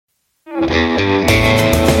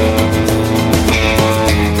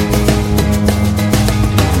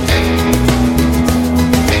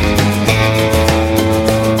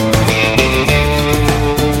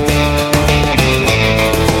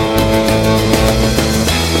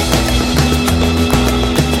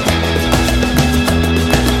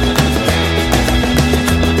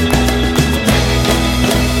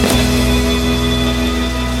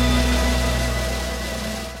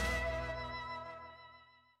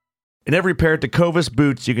In every pair of Tecovas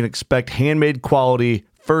boots, you can expect handmade quality,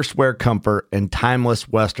 first wear comfort, and timeless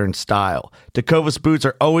Western style. Tecovas boots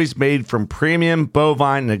are always made from premium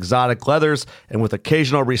bovine and exotic leathers, and with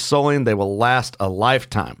occasional resoling, they will last a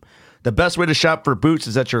lifetime. The best way to shop for boots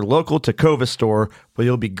is at your local Tecovas store, where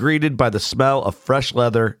you'll be greeted by the smell of fresh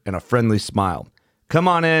leather and a friendly smile. Come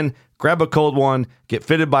on in, grab a cold one, get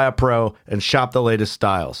fitted by a pro, and shop the latest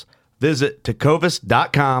styles. Visit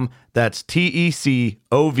tecovas.com, that's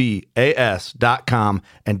TECOVAS.com,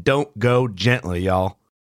 and don't go gently, y'all.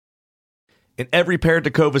 In every pair of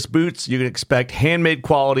Tecovas boots, you can expect handmade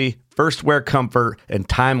quality, first wear comfort, and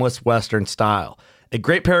timeless Western style. A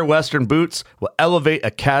great pair of Western boots will elevate a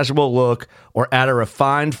casual look or add a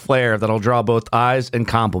refined flair that'll draw both eyes and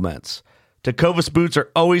compliments. Tecovas boots are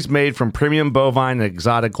always made from premium bovine and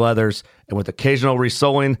exotic leathers, and with occasional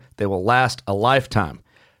resoling, they will last a lifetime.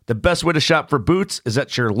 The best way to shop for boots is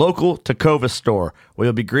at your local Tecovas store, where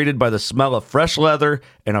you'll be greeted by the smell of fresh leather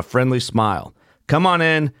and a friendly smile. Come on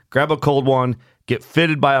in, grab a cold one, get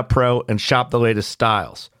fitted by a pro, and shop the latest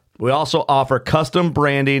styles. We also offer custom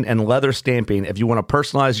branding and leather stamping if you want to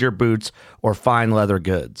personalize your boots or fine leather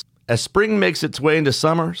goods. As spring makes its way into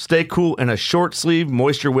summer, stay cool in a short sleeve,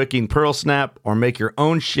 moisture-wicking pearl snap, or make your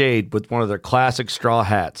own shade with one of their classic straw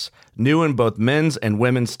hats, new in both men's and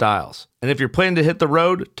women's styles. And if you're planning to hit the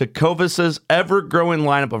road, Tecovas' ever-growing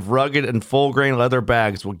lineup of rugged and full-grain leather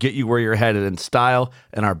bags will get you where you're headed in style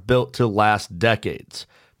and are built to last decades.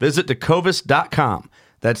 Visit tecovas.com,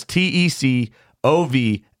 that's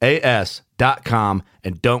TECOVAS.com,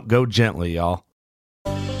 and don't go gently, y'all.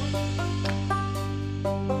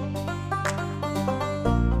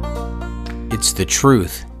 It's the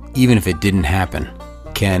truth, even if it didn't happen.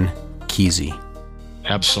 Ken Kesey.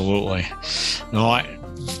 Absolutely. No,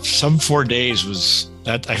 some 4 days was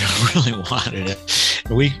that I really wanted it.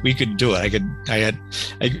 We could do it. I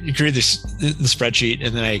created the spreadsheet,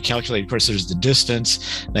 and then I calculated, of course, there's the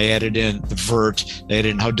distance. I added in the vert. I added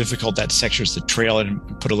in how difficult that section is to trail, and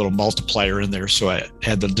put a little multiplier in there. So I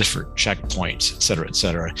had the different checkpoints, et cetera, et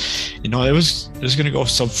cetera. You know, it was going to go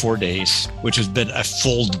some 4 days, which has been a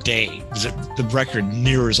full day. The record,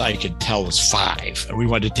 near as I could tell, was 5. And we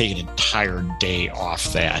wanted to take an entire day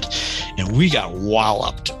off that. And we got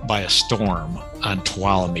walloped by a storm on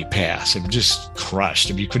Tuolumne Pass. It just crushed.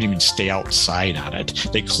 I mean, you couldn't even stay outside on it.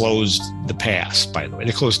 They closed the pass, by the way.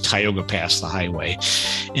 They closed Tioga Pass, the highway.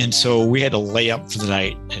 And so we had to lay up for the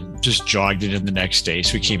night and just jogged it in the next day.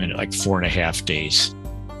 So we came in at like 4.5 days.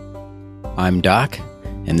 I'm Doc,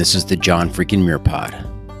 and this is the John freaking Muir Pod.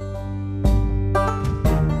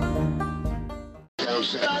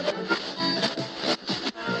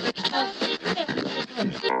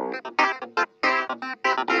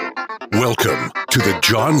 Welcome to the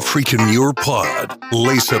John freaking Muir Pod.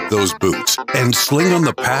 Lace up those boots and sling on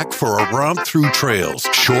the pack for a romp through trails,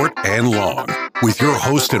 short and long. With your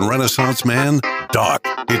host and Renaissance man, Doc,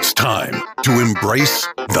 it's time to embrace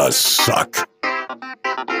the suck.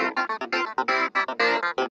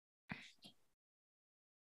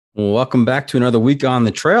 Welcome back to another week on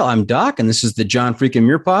the trail. I'm Doc, and this is the John freaking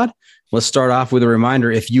Muir Pod. Let's start off with a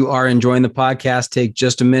reminder. If you are enjoying the podcast, take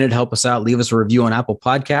just a minute, help us out, leave us a review on Apple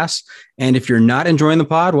Podcasts. And if you're not enjoying the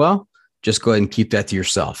pod, well, just go ahead and keep that to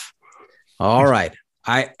yourself. All right.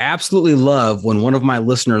 I absolutely love when one of my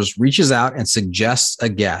listeners reaches out and suggests a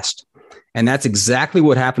guest. And that's exactly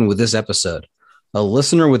what happened with this episode. A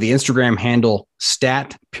listener with the Instagram handle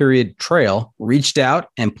stat_trail reached out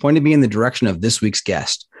and pointed me in the direction of this week's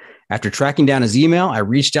guest. After tracking down his email, I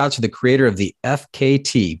reached out to the creator of the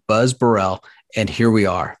FKT, Buzz Burrell, and here we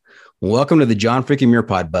are. Welcome to the John freaking Muir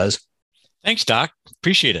Pod, Buzz. Thanks, Doc.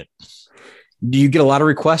 Appreciate it. Do you get a lot of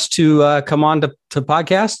requests to come on to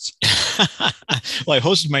podcasts? Well, I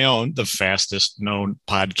hosted my own, the fastest known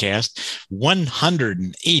podcast,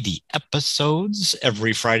 180 episodes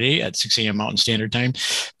every Friday at 6 a.m. Mountain Standard Time.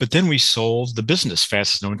 But then we sold the business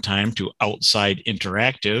fastest known time to Outside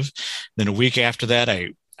Interactive. Then a week after that,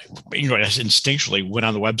 I instinctually went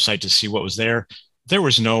on the website to see what was there. There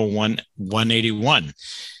was no 181.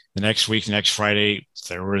 The next week, next Friday,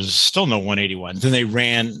 there was still no 181. Then they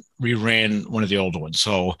reran one of the old ones.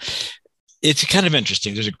 So it's kind of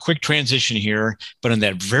interesting. There's a quick transition here, but on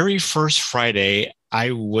that very first Friday,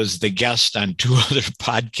 I was the guest on 2 other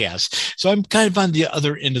podcasts. So I'm kind of on the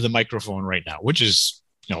other end of the microphone right now, which is,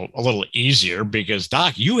 a little easier because,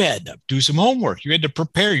 Doc, you had to do some homework. You had to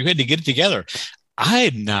prepare. You had to get it together. I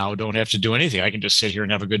now don't have to do anything. I can just sit here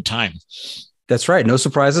and have a good time. That's right. No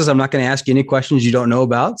surprises. I'm not going to ask you any questions you don't know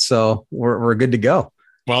about. So we're good to go.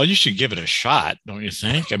 Well, you should give it a shot, don't you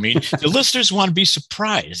think? I mean, the listeners want to be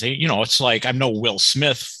surprised. It's like I'm no Will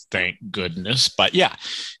Smith, thank goodness. But yeah,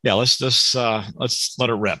 let's let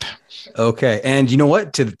it rip. Okay, and you know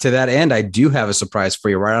what? To that end, I do have a surprise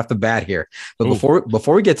for you right off the bat here. But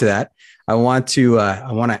before we get to that,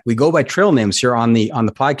 we go by trail names here on the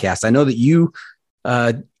podcast. I know that you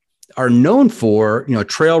are known for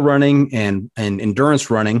trail running and endurance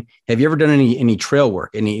running. Have you ever done any trail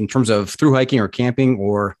work, in terms of through hiking or camping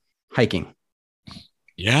or hiking?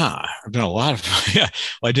 Yeah, I've done a lot of. Yeah,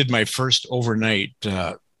 well, I did my first overnight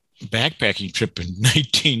backpacking trip in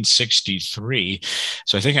 1963.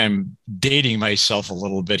 So I think I'm dating myself a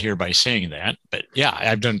little bit here by saying that. But yeah,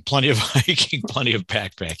 I've done plenty of hiking, plenty of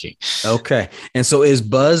backpacking. Okay, and so is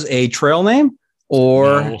Buzz a trail name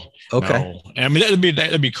or? No. Okay. No. I mean,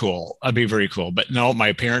 that'd be cool. That'd be very cool. But no,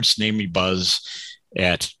 my parents named me Buzz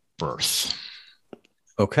at birth.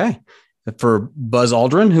 Okay. For Buzz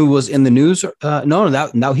Aldrin, who was in the news.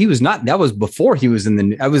 No, he was not. That was before he was in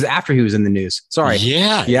the. That was after he was in the news. Sorry.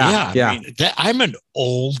 Yeah. I mean, I'm an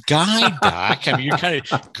old guy, Doc. I mean, you're kind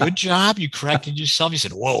of good job. You corrected yourself. You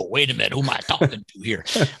said, "Whoa, wait a minute. Who am I talking to here?"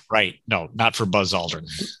 Right. No, not for Buzz Aldrin.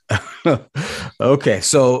 Okay.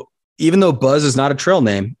 So, even though Buzz is not a trail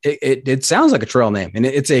name, it sounds like a trail name, and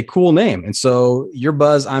it's a cool name. And so you're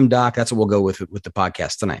Buzz, I'm Doc. That's what we'll go with the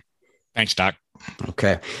podcast tonight. Thanks, Doc.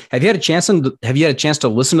 Okay. Have you had a chance to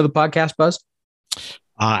listen to the podcast, Buzz?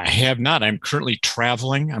 I have not. I'm currently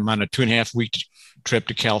traveling. I'm on a 2.5-week trip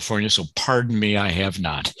to California. So pardon me, I have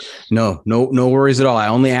not. No worries at all. I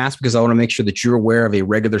only ask because I want to make sure that you're aware of a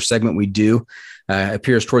regular segment we do.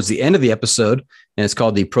 Appears towards the end of the episode, and it's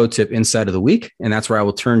called the Pro Tip Insight of the Week. And that's where I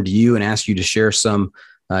will turn to you and ask you to share some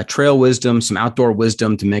trail wisdom, some outdoor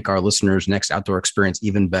wisdom to make our listeners' next outdoor experience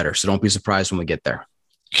even better. So don't be surprised when we get there.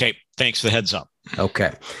 Okay. Thanks for the heads up.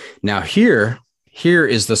 Okay. Now here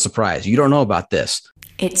is the surprise. You don't know about this.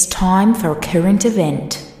 It's time for a current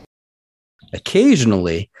event.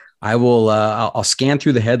 Occasionally, I will I'll scan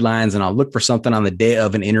through the headlines and I'll look for something on the day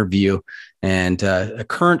of an interview and a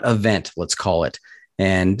current event, let's call it,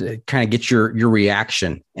 and kind of get your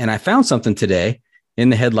reaction. And I found something today in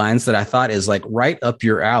the headlines that I thought is like right up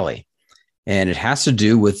your alley. And it has to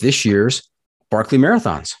do with this year's Barkley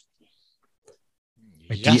Marathons.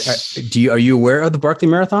 Yes. Are you aware of the Barkley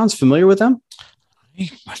Marathons? Familiar with them?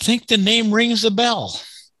 I think the name rings a bell.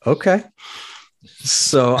 Okay.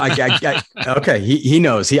 So okay. He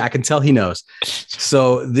knows. I can tell he knows.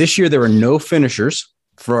 So this year there were no finishers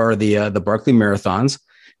for the Barkley Marathons.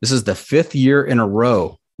 This is the 5th year in a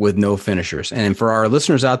row with no finishers. And for our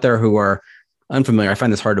listeners out there who are unfamiliar, I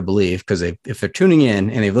find this hard to believe because if they're tuning in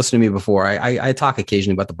and they've listened to me before, I talk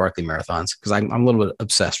occasionally about the Barkley Marathons because I'm a little bit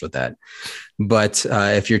obsessed with that. But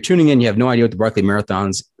if you're tuning in, you have no idea what the Barkley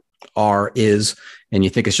Marathons is, and you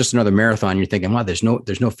think it's just another marathon, you're thinking, wow, there's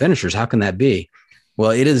no finishers. How can that be?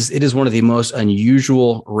 Well, it is one of the most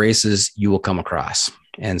unusual races you will come across.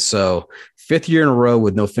 And so 5th year in a row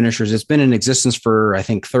with no finishers. It's been in existence for, I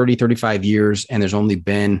think, 35 years. And there's only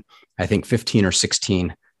been, I think, 15 or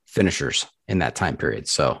 16 finishers in that time period.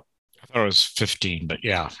 So I thought it was 15, but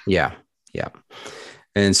yeah. Yeah.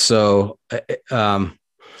 And so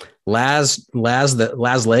Laz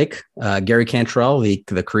Lake, Gary Cantrell,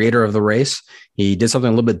 the creator of the race, he did something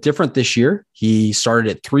a little bit different this year. He started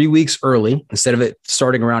it 3 weeks early. Instead of it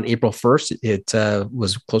starting around April 1st, it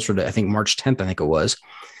was closer to, I think, March 10th, I think it was.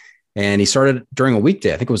 And he started during a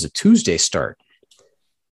weekday. I think it was a Tuesday start.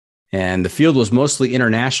 And the field was mostly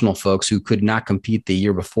international folks who could not compete the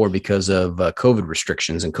year before because of COVID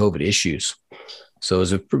restrictions and COVID issues. So it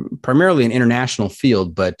was primarily an international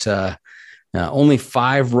field, but only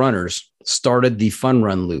 5 runners started the fun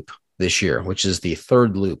run loop this year, which is the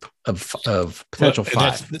 3rd loop of potential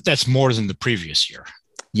 5. That's more than the previous year.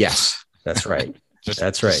 Yes, that's right.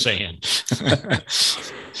 That's right. Saying.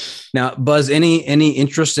 Now, Buzz, any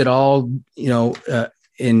interest at all,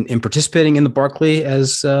 in participating in the Barkley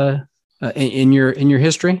as in your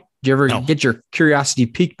history? Did you ever get your curiosity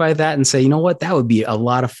piqued by that and say, you know what, that would be a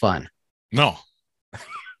lot of fun? No.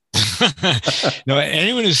 No,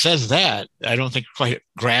 anyone who says that, I don't think quite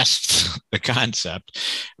grasps the concept.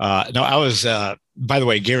 No, I was, by the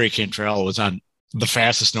way, Gary Cantrell was on the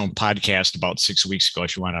fastest known podcast about 6 weeks ago.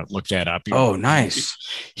 If you want to look that up. Oh, nice.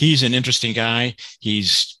 He's an interesting guy.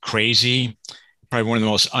 He's crazy. Probably one of the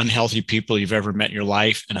most unhealthy people you've ever met in your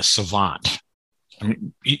life, and a savant. I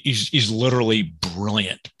mean, he's literally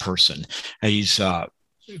brilliant person. He's, of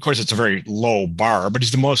course, it's a very low bar, but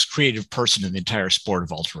he's the most creative person in the entire sport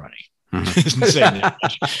of ultra running.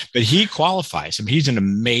 But he qualifies. I mean, he's an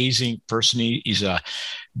amazing person. He's a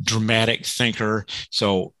dramatic thinker.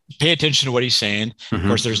 So pay attention to what he's saying. Of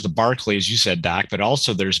course, there's the Barkley, as you said, Doc, but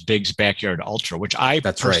also there's Big's Backyard Ultra, which I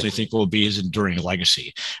personally think will be his enduring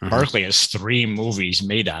legacy. Barkley has 3 movies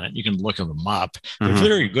made on it. You can look them up. They're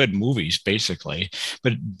very good movies, basically.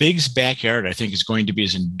 But Big's Backyard, I think, is going to be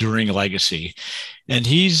his enduring legacy. And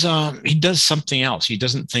he does something else. He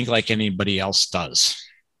doesn't think like anybody else does.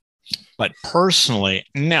 But personally,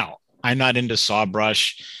 no, I'm not into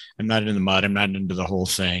Sawbrush. I'm not into the mud. I'm not into the whole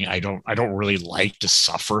thing. I don't really like to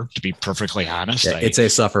suffer, to be perfectly honest. Yeah, it's a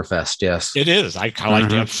suffer fest. Yes, it is. I kind of like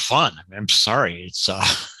to have fun. I'm sorry. It's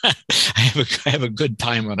I have a good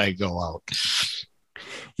time when I go out.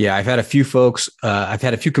 Yeah, I've had a few folks. I've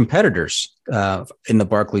had a few competitors in the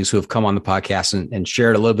Barclays who have come on the podcast and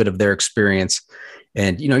shared a little bit of their experience.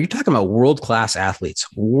 And you're talking about world-class athletes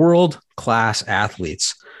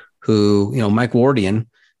who, Mike Wardian,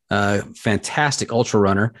 fantastic ultra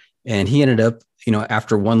runner. And he ended up,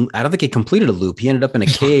 after one, I don't think he completed a loop. He ended up in a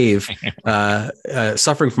cave,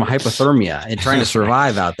 suffering from hypothermia and trying to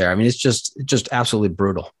survive out there. I mean, it's just absolutely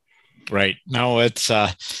brutal. Right. No, it's,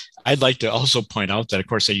 I'd like to also point out that, of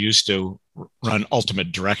course, I used to run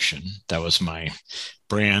Ultimate Direction. That was my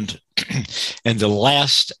brand. And the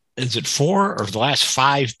last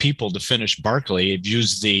 5 people to finish Barkley have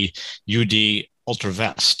used the UD Ultra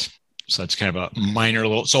Vest. So that's kind of a minor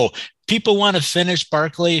little. So people want to finish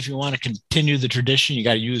Barkley. If you want to continue the tradition, you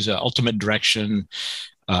got to use an Ultimate Direction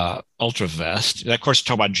Ultra Vest. Of course,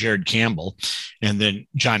 talk about Jared Campbell, and then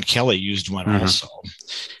John Kelly used one also.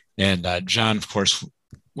 And John, of course,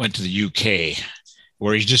 went to the UK,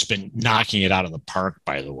 where he's just been knocking it out of the park,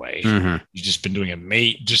 by the way. He's just been doing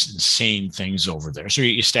just insane things over there. So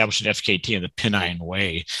he established an FKT in the Pennine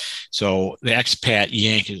Way. So the expat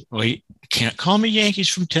Yankees, he can't call me Yankees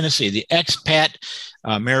from Tennessee. The expat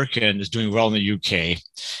American is doing well in the UK,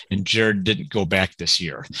 and Jared didn't go back this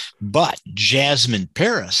year. But Jasmine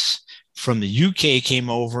Paris from the UK came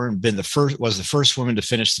over and was the first woman to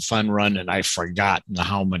finish the fun run, and I've forgotten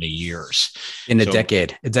how many years. In a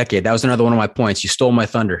decade. That was another one of my points. You stole my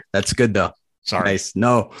thunder. That's good though. Sorry. Nice.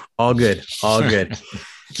 No, all good. All good.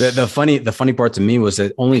 The funny part to me was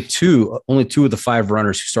that only two of the 5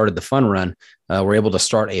 runners who started the fun run were able to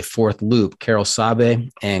start a 4th loop, Carol Sabe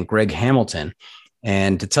and Greg Hamilton.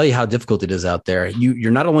 And to tell you how difficult it is out there,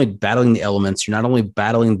 you're not only battling the elements, you're not only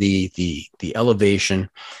battling the elevation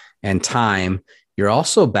and time, you're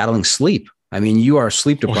also battling sleep. I mean, you are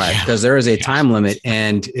sleep deprived because there is a time limit,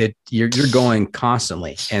 and you're going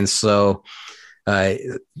constantly. And so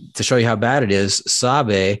to show you how bad it is,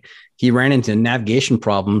 Sabe, he ran into navigation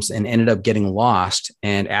problems and ended up getting lost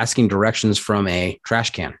and asking directions from a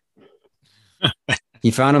trash can. He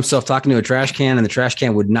found himself talking to a trash can, and the trash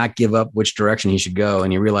can would not give up which direction he should go.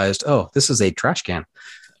 And he realized, oh, this is a trash can.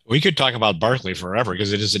 We could talk about Barkley forever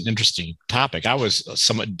because it is an interesting topic. I was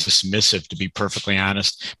somewhat dismissive, to be perfectly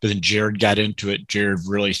honest, but then Jared got into it. Jared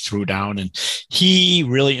really threw down, and he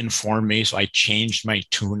really informed me. So I changed my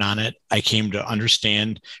tune on it. I came to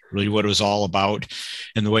understand really what it was all about.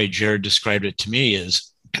 And the way Jared described it to me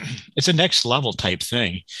is it's a next level type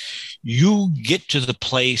thing. You get to the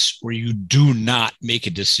place where you do not make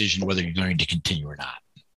a decision whether you're going to continue or not.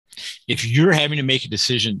 If you're having to make a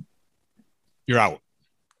decision, you're out.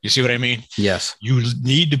 You see what I mean? Yes. You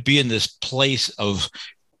need to be in this place of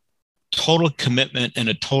total commitment and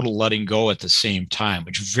a total letting go at the same time,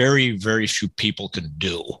 which very, very few people can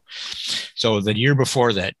do. So the year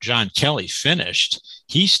before that, John Kelly finished,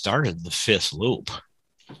 he started the 5th loop.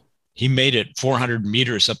 He made it 400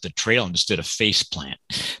 meters up the trail and just did a face plant.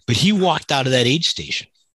 But he walked out of that aid station.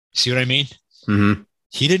 See what I mean? Mm-hmm.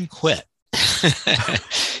 He didn't quit.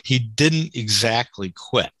 He didn't exactly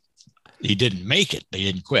quit. He didn't make it, but he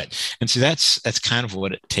didn't quit. And so that's kind of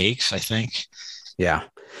what it takes, I think. Yeah.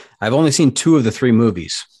 I've only seen 2 of the 3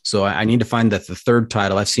 movies. So I need to find the 3rd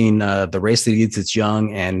title. I've seen The Race That Eats Its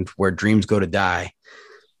Young and Where Dreams Go to Die.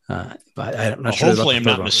 But I'm not sure. Hopefully I'm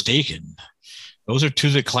not mistaken. Those are 2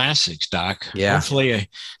 of the classics, Doc. Yeah. Hopefully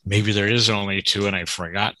maybe there is only 2 and I've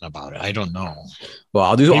forgotten about it. I don't know. Well,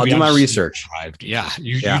 I'll do my research. Yeah,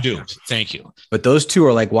 you do. Thank you. But those 2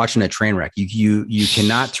 are like watching a train wreck. You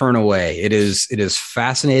cannot turn away. It is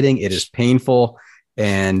fascinating. It is painful.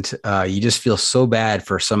 and you just feel so bad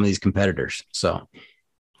for some of these competitors. So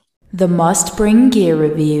The Must Bring Gear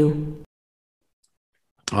Review.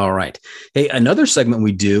 all right. Hey, another segment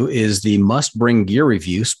we do is the Must Bring Gear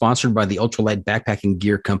Review, sponsored by the ultralight backpacking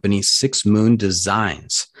gear company Six Moon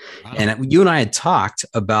Designs. Wow. And you and I had talked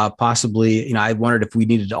about possibly, I wondered if we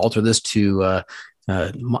needed to alter this to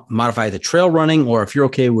modify the trail running, or if you're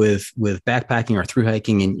okay with backpacking or through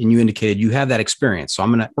hiking, and you indicated you have that experience. So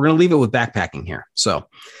we're gonna leave it with backpacking here. So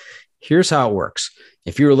here's how it works.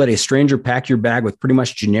 If you were to let a stranger pack your bag with pretty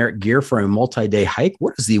much generic gear for a multi-day hike,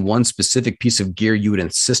 what is the one specific piece of gear you would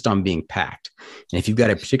insist on being packed? And if you've got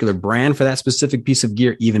a particular brand for that specific piece of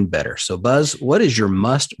gear, even better. So Buzz, what is your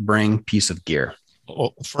must-bring piece of gear?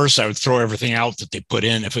 Well, first, I would throw everything out that they put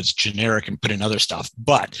in if it's generic and put in other stuff.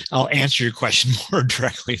 But I'll answer your question more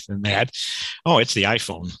directly than that. Oh, it's the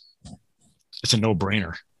iPhone. It's a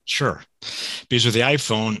no-brainer. Sure. Because with the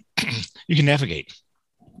iPhone, you can navigate.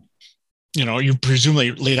 You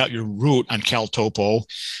presumably laid out your route on CalTopo.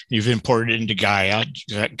 You've imported it into Gaia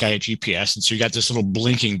GPS. And so you got this little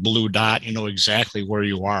blinking blue dot. You know exactly where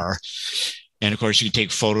you are. And of course, you can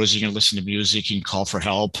take photos, you can listen to music, you can call for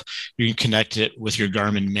help. You can connect it with your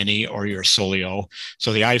Garmin Mini or your Solio.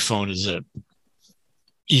 So the iPhone is a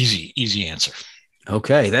easy answer.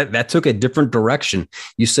 Okay, that took a different direction.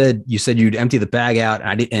 You said you'd empty the bag out,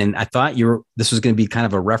 and I thought this was going to be kind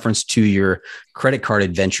of a reference to your credit card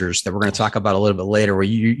adventures that we're going to talk about a little bit later, where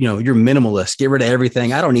you're minimalist, get rid of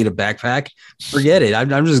everything. I don't need a backpack, forget it.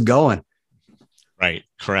 I'm just going. Right,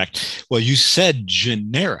 correct. Well, you said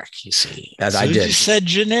generic, you see. As I did. You said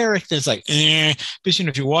generic. It's like, because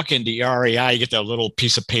if you walk into REI, you get that little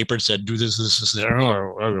piece of paper that said, do this,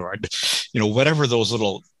 whatever those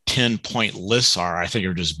little 10-point lists are, I think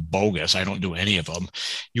are just bogus. I don't do any of them.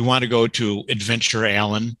 You want to go to Adventure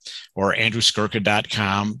Allen or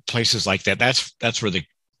AndrewSkurka.com, places like that. That's where the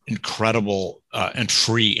incredible and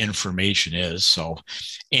free information is. So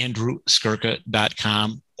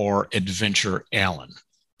AndrewSkurka.com or Adventure Allen.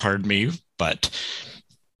 Pardon me, but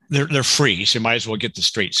they're free, so you might as well get the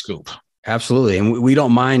straight scoop. Absolutely, and we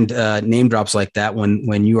don't mind name drops like that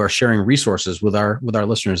when you are sharing resources with our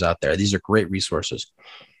listeners out there. These are great resources.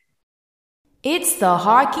 It's the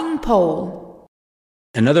hiking pole.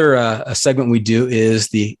 Another a segment we do is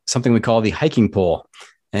something we call the hiking pole.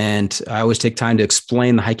 And I always take time to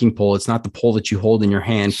explain the hiking pole. It's not the pole that you hold in your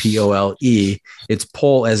hand, POLE. It's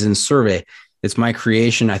pole as in survey. It's my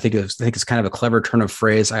creation. I think it's kind of a clever turn of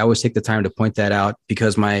phrase. I always take the time to point that out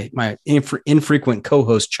because my infrequent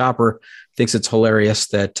co-host Chopper thinks it's hilarious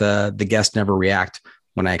that the guests never react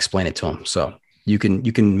when I explain it to him. So you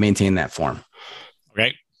can maintain that form.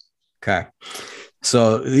 Right. Okay.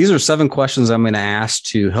 So these are 7 questions I'm going to ask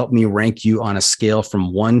to help me rank you on a scale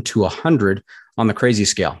from 1 to 100 on the crazy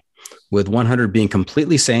scale, with 100 being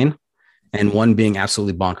completely sane and 1 being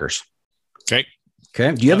absolutely bonkers. Okay.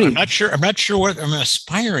 Okay. Do you have any? I'm not sure what I'm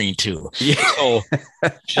aspiring to. Yeah. So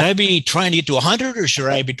should I be trying to get to 100 or should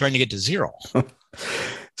I be trying to get to 0?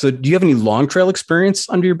 So do you have any long trail experience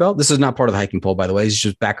under your belt? This is not part of the hiking pole, by the way. It's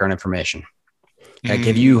just background information. Like,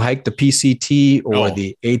 have you hiked the PCT or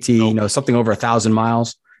the AT, something over 1,000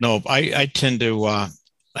 miles? No, I tend to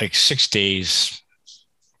like 6 days.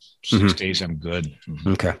 6 days, I'm good.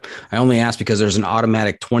 Okay. I only ask because there's an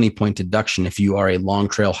automatic 20-point deduction if you are a long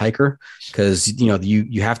trail hiker, because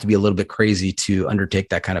you have to be a little bit crazy to undertake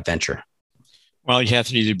that kind of venture. Well, you have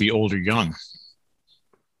to either be old or young.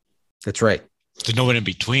 That's right. There's no one in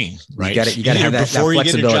between, right? You got to have that before you get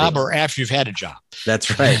a flexibility. job or after you've had a job.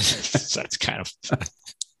 That's right. So that's kind of.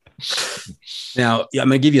 Now, I'm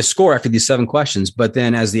going to give you a score after these 7 questions, but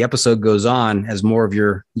then as the episode goes on, as more of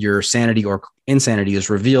your sanity or insanity is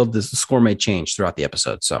revealed, the score may change throughout the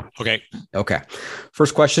episode. So, okay.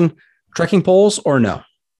 First question, trekking poles or no?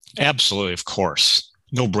 Absolutely. Of course.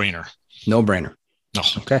 No brainer. No brainer. No.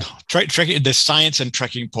 Okay. Trekking, the science in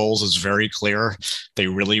trekking poles is very clear. They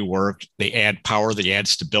really work. They add power. They add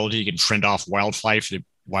stability. You can fend off wildlife,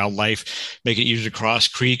 make it easier to cross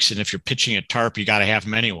creeks. And if you're pitching a tarp, you got to have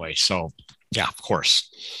them anyway. So yeah, of course.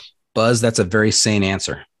 Buzz, that's a very sane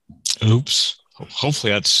answer. Oops.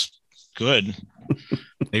 Hopefully that's good.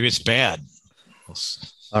 Maybe it's bad.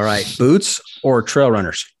 All right. Boots or trail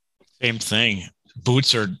runners? Same thing.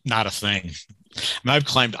 Boots are not a thing. I've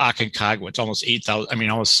climbed Aconcagua. It's almost 8,000.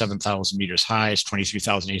 Almost 7,000 meters high. It's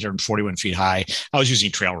 23,841 feet high. I was using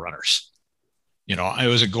trail runners. I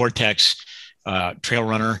was a Gore-Tex trail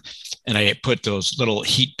runner, and I put those little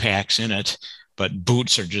heat packs in it. But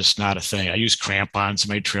boots are just not a thing. I use crampons in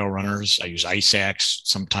my trail runners. I use ice axe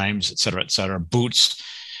sometimes, et cetera, et cetera. Boots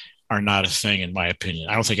are not a thing, in my opinion.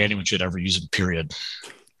 I don't think anyone should ever use them, period.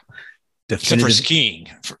 Except for skiing.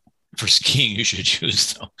 For skiing, you should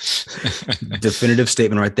use though. Definitive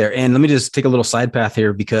statement right there. And let me just take a little side path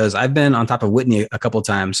here because I've been on top of Whitney a couple of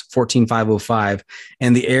times, 14,505,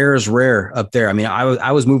 and the air is rare up there. I mean,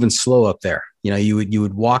 I was moving slow up there. You know, you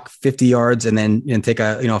would walk 50 yards and then take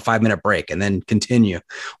a 5-minute break and then continue.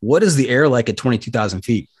 What is the air like at 22,000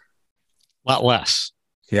 feet? A lot less.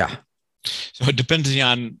 Yeah. So it depends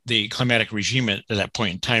on the climatic regime at that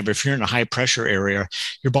point in time. But if you're in a high pressure area,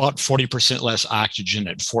 you're about 40% less oxygen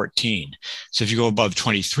at 14. So if you go above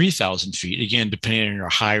 23,000 feet, again, depending on your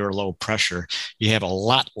high or low pressure, you have a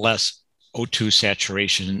lot less O2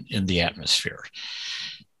 saturation in the atmosphere.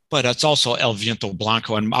 But it's also El Viento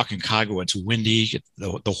Blanco and Aconcagua. It's windy,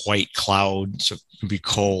 the white cloud, so it can be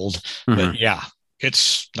cold. Mm-hmm. But yeah,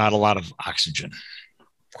 it's not a lot of oxygen.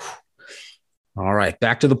 All right,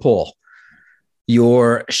 back to the poll.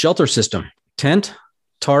 Your shelter system, tent,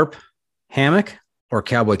 tarp, hammock, or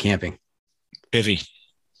cowboy camping? Bivy.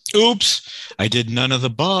 Oops, I did none of the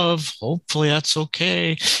above. Hopefully that's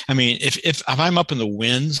okay. I mean, if I'm up in the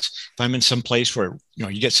winds, if I'm in some place where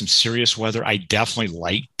you get some serious weather, I definitely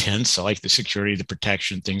like tents. I like the security, the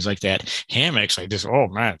protection, things like that. Hammocks, I just, oh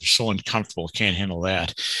man, they're so uncomfortable. Can't handle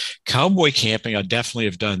that. Cowboy camping, I definitely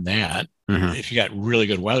have done that. Mm-hmm. If you got really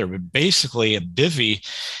good weather, but basically a bivvy,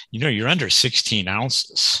 you're under 16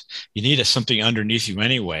 ounces. You need something underneath you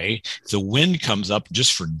anyway. If the wind comes up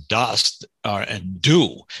just for dust and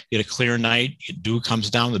dew, you get a clear night, dew comes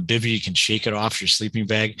down the bivvy, you can shake it off your sleeping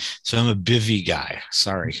bag. So I'm a bivvy guy.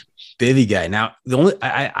 Sorry. Bivvy guy. Now,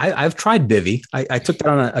 I've tried bivvy. I took that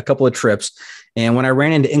on a couple of trips. And when I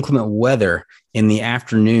ran into inclement weather in the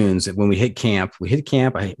afternoons, when we hit camp,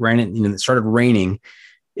 I ran it, it started raining.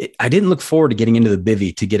 I didn't look forward to getting into the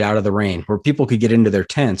bivvy to get out of the rain where people could get into their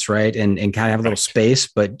tents, right? And kind of have a little space,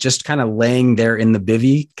 but just kind of laying there in the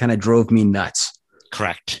bivvy kind of drove me nuts.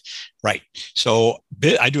 Correct. Right. So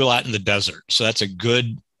I do a lot in the desert. So that's a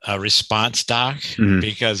good response, Doc,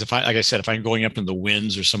 because if I'm going up in the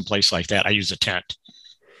winds or someplace like that, I use a tent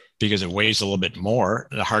because it weighs a little bit more.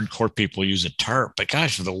 The hardcore people use a tarp, but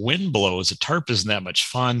gosh, if the wind blows, a tarp isn't that much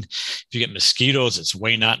fun. If you get mosquitoes, it's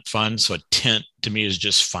way not fun. So a tent to me is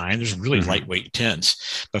just fine. There's really lightweight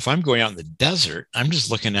tents. But if I'm going out in the desert, I'm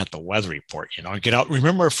just looking at the weather report, get out.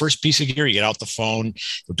 Remember our first piece of gear, you get out the phone,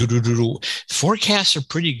 forecasts are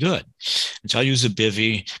pretty good. And so I use a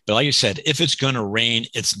bivvy, but like you said, if it's going to rain,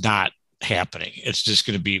 it's not happening. It's just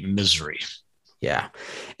going to be misery. Yeah.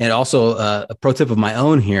 And also a pro tip of my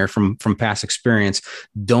own here from past experience,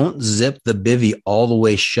 don't zip the bivvy all the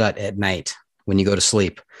way shut at night when you go to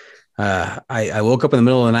sleep. I woke up in the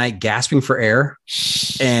middle of the night gasping for air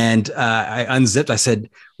and I unzipped. I said,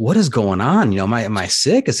 what is going on? Am I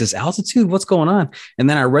sick? Is this altitude? What's going on? And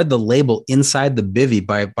then I read the label inside the bivvy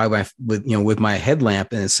with my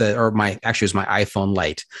headlamp, and it said, it was my iPhone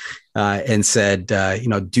light, and said,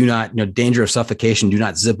 do not, danger of suffocation, do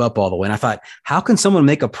not zip up all the way. And I thought, how can someone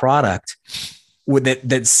make a product with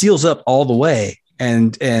that seals up all the way?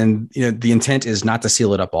 And the intent is not to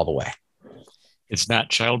seal it up all the way. It's not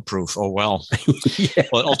childproof. Oh, well. Yeah.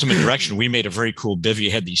 Well, Ultimate Direction, we made a very cool bivvy.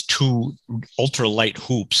 It had these 2 ultralight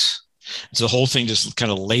hoops. So the whole thing just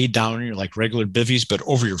kind of laid down like regular bivvies, but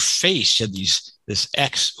over your face, you had this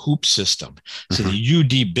X hoop system. So the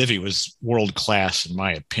UD bivvy was world class, in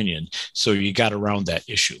my opinion. So you got around that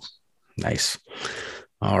issue. Nice.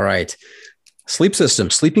 All right. Sleep system,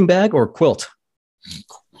 sleeping bag or quilt?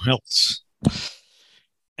 Quilts.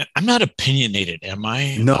 I'm not opinionated, am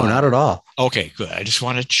I? No, not at all. Okay, good. I just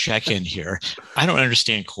want to check in here. I don't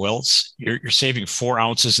understand quilts. You're saving 4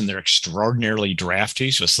 ounces and they're extraordinarily drafty.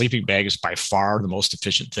 So a sleeping bag is by far the most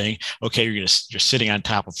efficient thing. Okay, you're sitting on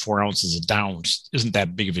top of 4 ounces of down. Isn't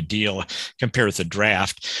that big of a deal compared with the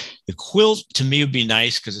draft? The quilt to me would be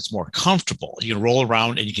nice because it's more comfortable. You can roll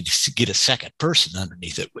around and you can get a second person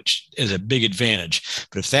underneath it, which is a big advantage.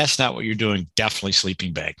 But if that's not what you're doing, definitely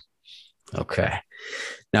sleeping bag. Okay.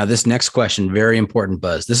 Now, this next question, very important,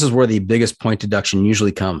 Buzz. This is where the biggest point deduction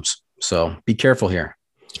usually comes. So be careful here.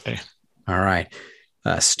 Okay. All right.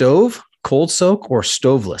 Stove, cold soak, or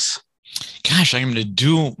stoveless? Gosh, I'm going to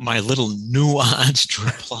do my little nuanced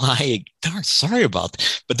reply. Darn, sorry about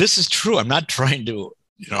that. But this is true. I'm not trying to,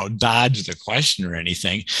 dodge the question or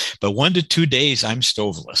anything. But 1 to 2 days, I'm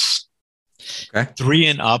stoveless. Okay. 3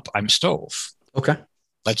 and up, I'm stove. Okay.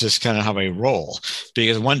 That's just kind of how I roll.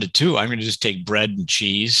 Because 1 to 2, I'm going to just take bread and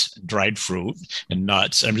cheese, dried fruit, and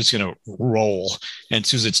nuts. I'm just going to roll. And as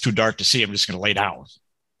soon as it's too dark to see, I'm just going to lay down.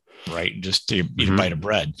 right? Just to eat a bite of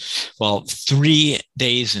bread. Well, 3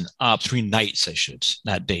 days and up, 3 nights, I should,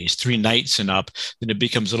 not days, 3 nights and up, then it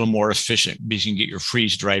becomes a little more efficient because you can get your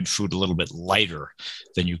freeze-dried food a little bit lighter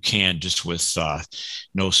than you can just with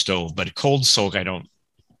no stove. But cold soak, I don't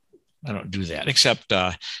do that, except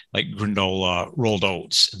like granola, rolled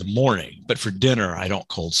oats in the morning. But for dinner, I don't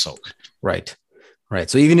cold soak. Right.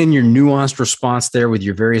 So even in your nuanced response there with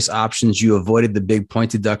your various options, you avoided the big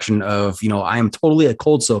point deduction of, I am totally a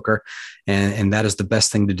cold soaker, and that is the best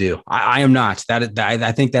thing to do. I am not.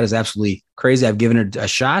 I think that is absolutely crazy. I've given it a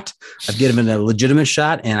shot. I've given it a legitimate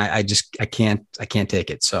shot, and I can't take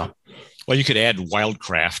it. So. Well, you could add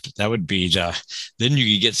wildcraft. That would be then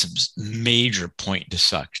you could get some major point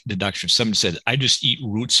deduction. Someone said, I just eat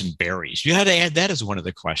roots and berries. You had to add that as one of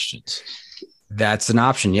the questions. That's an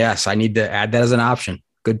option. Yes, I need to add that as an option.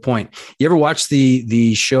 Good point. You ever watch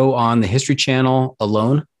the show on the History Channel,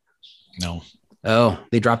 Alone? No. Oh,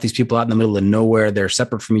 they drop these people out in the middle of nowhere. They're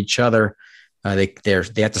separate from each other. They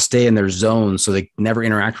have to stay in their zone, so they never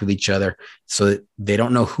interact with each other. So they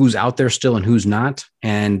don't know who's out there still and who's not.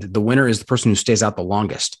 And the winner is the person who stays out the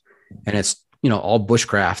longest. And it's all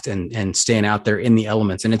bushcraft and staying out there in the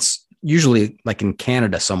elements. And it's usually like in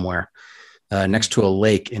Canada somewhere. Next to a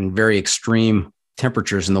lake in very extreme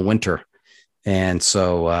temperatures in the winter. And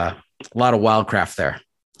so a lot of wildcraft there.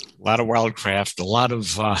 A lot of wildcraft, a lot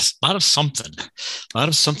of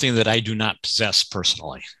something that I do not possess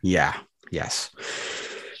personally. Yeah. Yes.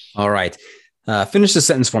 All right. Finish the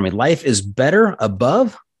sentence for me. Life is better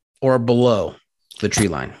above or below the tree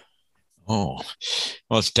line? Oh,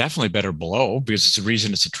 well, it's definitely better below because it's the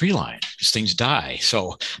reason it's a tree line because things die.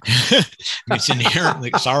 So it's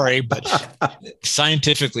inherently sorry, but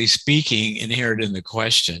scientifically speaking, inherent in the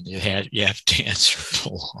question, you have to answer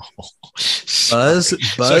below.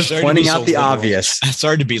 Buzz pointing out the obvious.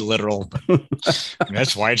 Sorry to be literal, but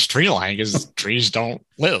that's why it's tree line because trees don't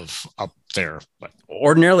live up there. But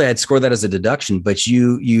ordinarily I'd score that as a deduction, but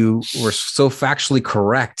you were so factually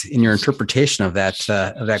correct in your interpretation of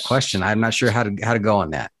that question. I'm not sure how to go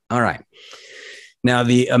on that. All right. Now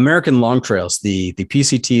the American long trails, the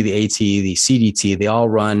PCT, the AT, the CDT, they all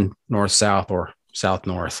run north-south or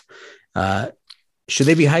south-north. Should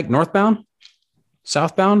they be hiked northbound,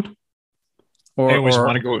 southbound? I always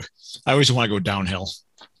want to go downhill,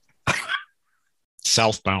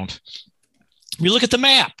 southbound. We look at the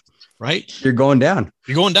map. Right. You're going down.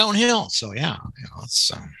 You're going downhill. So, yeah.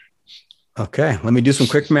 It's, okay. Let me do some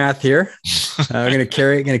quick math here. We're going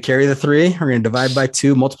to carry the 3. We're going to divide by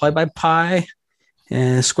 2, multiply by pi,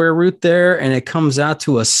 and square root there. And it comes out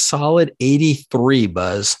to a solid 83,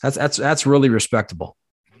 Buzz. That's really respectable.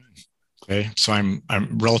 Okay. So I'm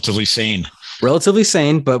relatively sane. Relatively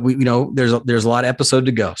sane, but there's a lot of episode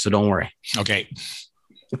to go. So don't worry. Okay.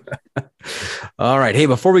 All right. Hey,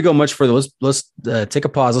 before we go much further, let's take a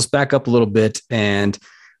pause. Let's back up a little bit and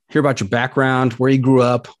hear about your background, where you grew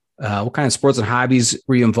up, what kind of sports and hobbies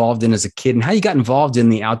were you involved in as a kid, and how you got involved in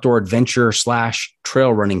the outdoor adventure /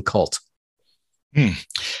 trail running cult. Well,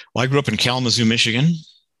 I grew up in Kalamazoo, Michigan,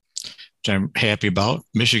 which I'm happy about.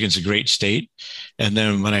 Michigan's a great state. And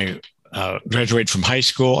then when I graduated from high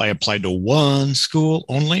school, I applied to one school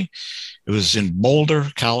only. It was in Boulder,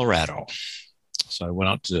 Colorado. So I went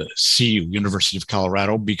out to CU, University of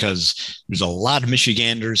Colorado, because there's a lot of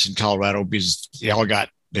Michiganders in Colorado because they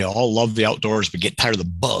all love the outdoors, but get tired of the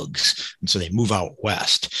bugs. And so they move out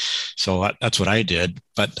west. So that's what I did.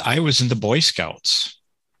 But I was in the Boy Scouts.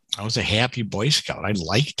 I was a happy Boy Scout. I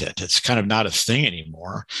liked it. It's kind of not a thing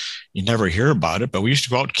anymore. You never hear about it, but we used to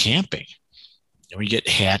go out camping. We get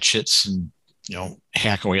hatchets and,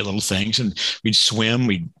 hack away at little things, and we'd swim.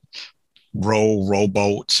 We'd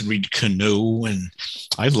rowboats, and we'd canoe, and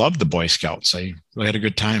I loved the Boy Scouts. I had a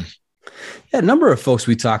good time. Yeah, a number of folks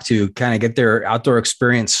we talk to kind of get their outdoor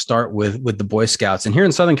experience start with the Boy Scouts. And here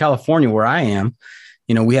in Southern California, where I am,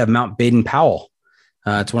 we have Mount Baden-Powell.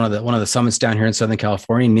 It's one of the summits down here in Southern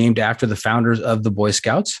California, named after the founders of the Boy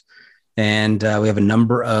Scouts. And we have a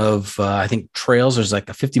number of, I think, trails. There's like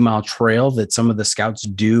a 50-mile trail that some of the scouts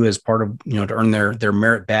do as part of, to earn their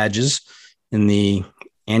merit badges in the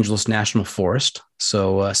Angeles National Forest.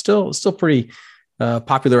 So still pretty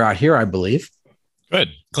popular out here, I believe. Good.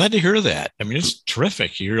 Glad to hear that. I mean, it's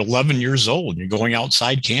terrific. You're 11 years old. You're going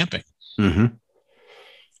outside camping. Mm-hmm.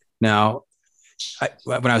 Now,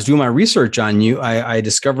 when I was doing my research on you, I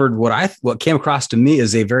discovered what came across to me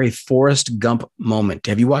as a very Forrest Gump moment.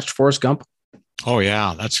 Have you watched Forrest Gump? Oh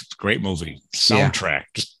yeah, that's a great movie. Soundtrack,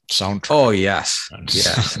 just soundtrack. Oh yes,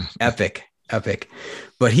 yes, epic.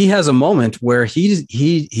 But he has a moment where he's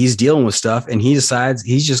dealing with stuff, and he decides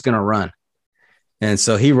he's just going to run. And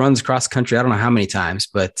so he runs cross country. I don't know how many times,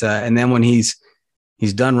 but, and then when he's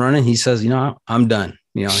done running, he says, I'm done.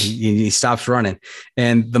 He stops running.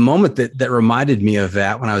 And the moment that reminded me of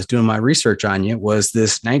that when I was doing my research on you was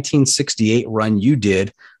this 1968 run you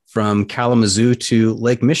did from Kalamazoo to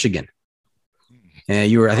Lake Michigan.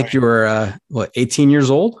 And I think you were 18 years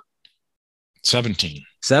old? 17.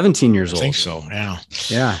 17 years old. I think so. Yeah.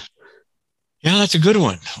 Yeah. Yeah, that's a good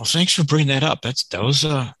one. Well, thanks for bringing that up. That was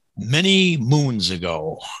many moons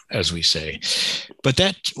ago, as we say. But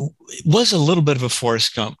that was a little bit of a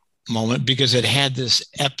Forrest Gump moment because it had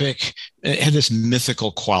this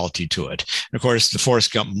mythical quality to it. And of course, the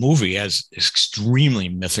Forrest Gump movie has extremely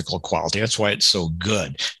mythical quality. That's why it's so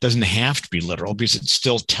good. It doesn't have to be literal because it's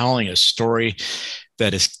still telling a story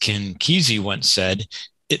that, as Ken Kesey once said,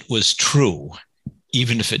 it was true,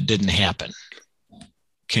 even if it didn't happen.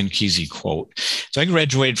 Ken Kesey quote. So I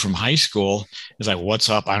graduated from high school. It's like, what's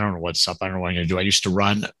up? I don't know what's up. I don't know what I'm going to do. I used to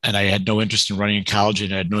run, and I had no interest in running in college,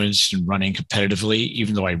 and I had no interest in running competitively,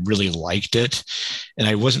 even though I really liked it. And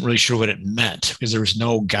I wasn't really sure what it meant because there was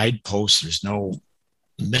no guideposts. There's no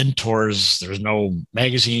mentors. There's no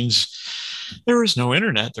magazines. There was no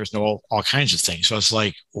internet. There's no all kinds of things. So I was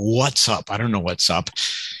like, what's up? I don't know what's up.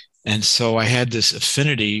 And so I had this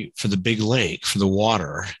affinity for the big lake, for the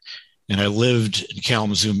water. And I lived in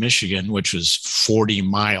Kalamazoo, Michigan, which was 40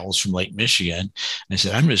 miles from Lake Michigan. And I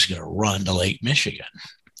said, I'm just going to run to Lake Michigan.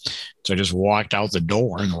 So I just walked out the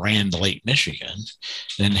door and ran to Lake Michigan,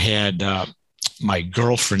 and had my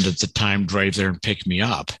girlfriend at the time drive there and pick me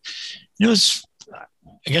up. It was,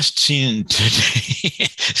 I guess, seen in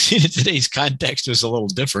today's context, was a little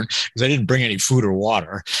different because I didn't bring any food or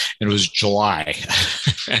water, and it was July.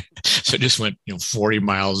 So I just went, 40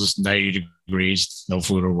 miles, 90 degrees, no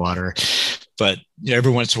food or water. But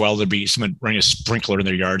every once in a while, there'd be someone running a sprinkler in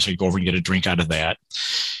their yard, so I'd go over and get a drink out of that.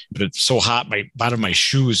 But it's so hot, my bottom of my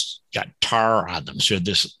shoes got tar on them. So I had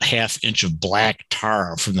this half-inch of black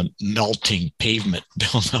tar from the melting pavement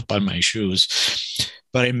built up on my shoes.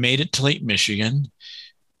 But I made it to Lake Michigan.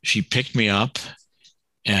 She picked me up,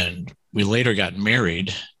 and we later got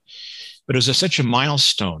married. But it was such a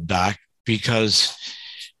milestone, Doc, because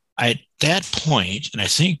at that point, and I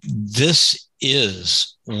think this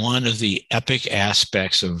is one of the epic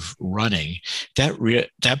aspects of running,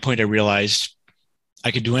 that point I realized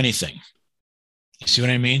I could do anything. You see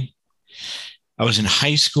what I mean? I was in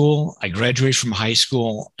high school. I graduated from high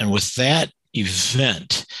school. And with that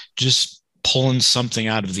event, just pulling something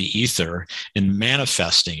out of the ether and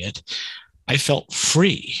manifesting it, I felt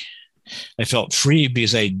free. I felt free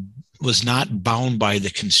because I was not bound by the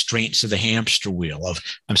constraints of the hamster wheel of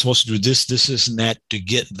I'm supposed to do this, this, and that to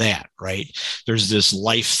get that, right? There's this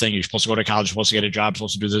life thing. You're supposed to go to college, you're supposed to get a job, you're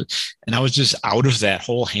supposed to do this. And I was just out of that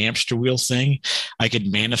whole hamster wheel thing. I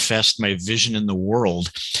could manifest my vision in the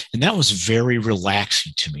world. And that was very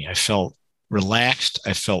relaxing to me. I felt relaxed.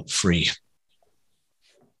 I felt free.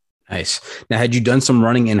 Nice. Now, had you done some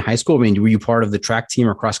running in high school? I mean, were you part of the track team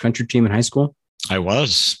or cross country team in high school? I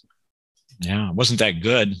was. Yeah, it wasn't that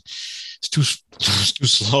good. It's too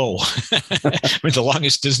slow. I mean, the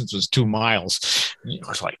longest distance was 2 miles. I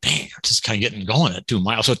was like, dang, I'm just kind of getting going at 2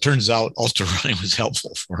 miles. So it turns out ultra running was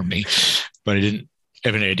helpful for me, but I didn't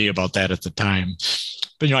have any idea about that at the time.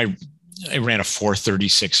 But, I ran a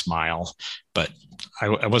 4:36 mile, but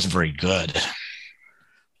I wasn't very good.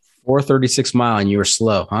 4:36 mile, and you were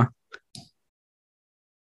slow, huh?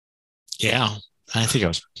 Yeah. I think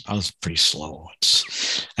I was pretty slow.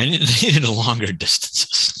 I needed a longer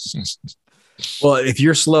distances. Well, if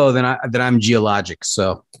you're slow, then I'm geologic.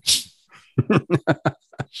 So,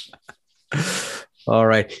 all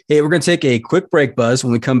right. Hey, we're going to take a quick break, Buzz.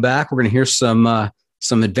 When we come back, we're going to hear some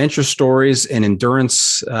adventure stories and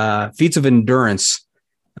endurance feats of endurance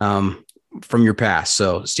from your past.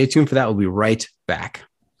 So, stay tuned for that. We'll be right back.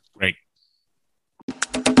 Great.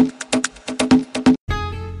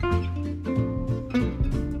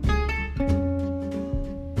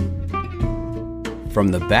 From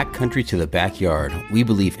the backcountry to the backyard, we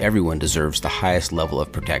believe everyone deserves the highest level of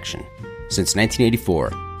protection. Since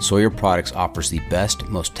 1984, Sawyer Products offers the best,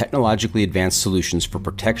 most technologically advanced solutions for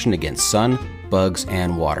protection against sun, bugs,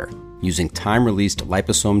 and water, using time-released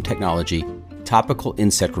liposome technology, topical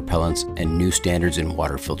insect repellents, and new standards in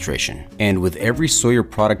water filtration. And with every Sawyer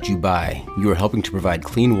product you buy, you are helping to provide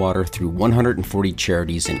clean water through 140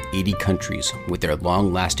 charities in 80 countries with their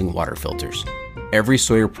long-lasting water filters. Every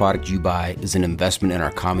Sawyer product you buy is an investment in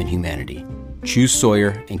our common humanity. Choose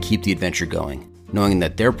Sawyer and keep the adventure going, knowing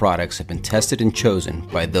that their products have been tested and chosen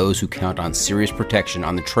by those who count on serious protection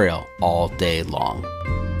on the trail all day long.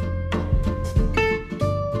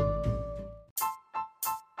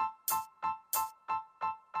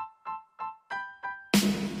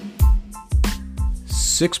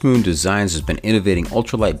 Six Moon Designs has been innovating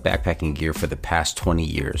ultralight backpacking gear for the past 20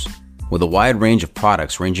 years. With a wide range of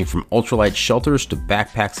products ranging from ultralight shelters to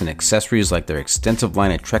backpacks and accessories like their extensive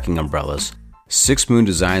line of trekking umbrellas, Six Moon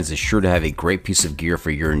Designs is sure to have a great piece of gear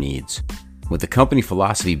for your needs. With the company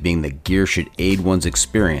philosophy being that gear should aid one's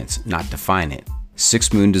experience, not define it,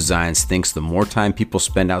 Six Moon Designs thinks the more time people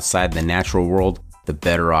spend outside the natural world, the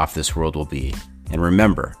better off this world will be. And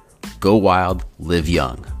remember, go wild, live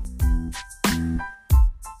young.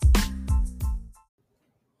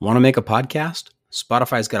 Want to make a podcast?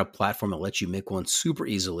 Spotify's got a platform that lets you make one super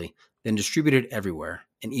easily, then distribute it everywhere,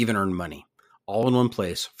 and even earn money, all in one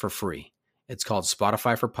place for free. It's called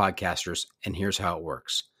Spotify for Podcasters, and here's how it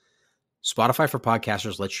works. Spotify for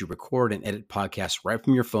Podcasters lets you record and edit podcasts right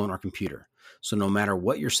from your phone or computer. So no matter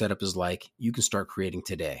what your setup is like, you can start creating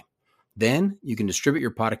today. Then you can distribute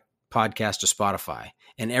your podcast to Spotify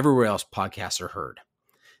and everywhere else podcasts are heard.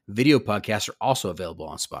 Video podcasts are also available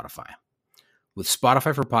on Spotify. With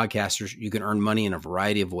Spotify for Podcasters, you can earn money in a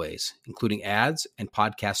variety of ways, including ads and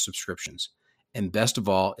podcast subscriptions. And best of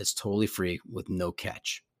all, it's totally free with no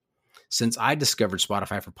catch. Since I discovered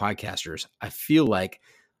Spotify for Podcasters, I feel like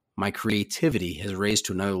my creativity has raised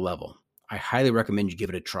to another level. I highly recommend you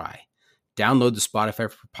give it a try. Download the Spotify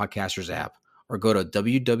for Podcasters app or go to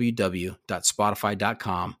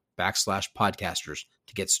www.spotify.com/podcasters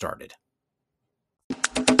to get started.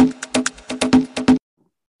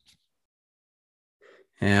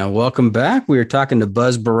 And welcome back. We were talking to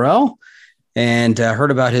Buzz Burrell and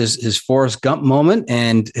heard about his Forrest Gump moment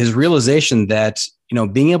and his realization that,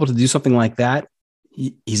 being able to do something like that,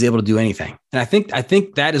 he's able to do anything. And I think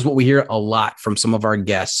that is what we hear a lot from some of our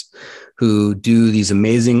guests who do these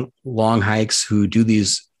amazing long hikes, who do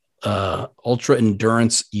these ultra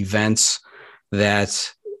endurance events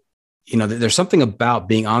that, there's something about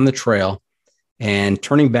being on the trail and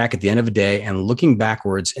turning back at the end of a day and looking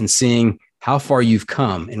backwards and seeing how far you've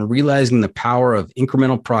come and realizing the power of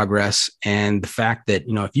incremental progress and the fact that,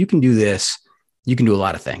 if you can do this, you can do a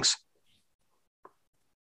lot of things.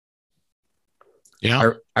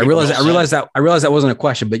 Yeah. I realize that wasn't a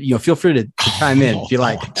question, but feel free to chime in if you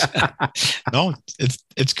like. No,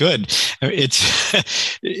 it's good.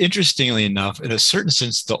 It's interestingly enough, in a certain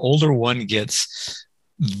sense, the older one gets,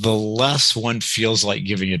 the less one feels like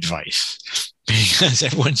giving advice. Because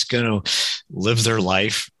everyone's going to live their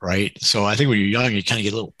life, right? So I think when you're young, you kind of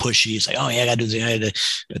get a little pushy. It's like, oh, yeah, I got to do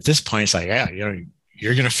this. At this point, it's like, yeah,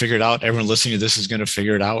 you're going to figure it out. Everyone listening to this is going to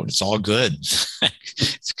figure it out. It's all good.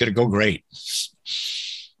 It's going to go great.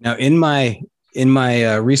 Now, in my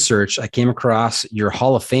research, I came across your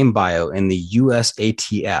Hall of Fame bio in the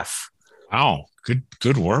USATF. Wow,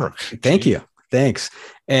 good work. Thank you. Thanks.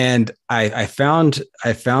 And I found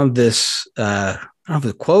this. I don't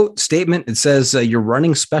know, the quote statement. It says your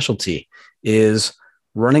running specialty is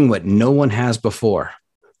running what no one has before.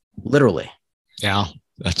 Literally. Yeah,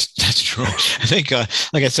 that's true. I think,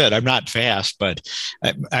 like I said, I'm not fast, but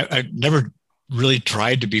I never really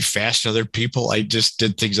tried to be fast to other people. I just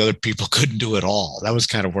did things other people couldn't do at all. That was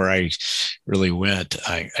kind of where I really went.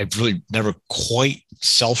 I really never quite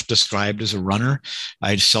self-described as a runner.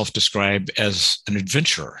 I self-describe as an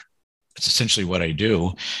adventurer. It's essentially what I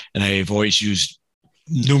do. And I've always used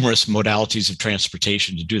numerous modalities of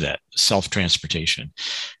transportation to do that, self-transportation.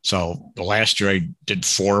 So the last year I did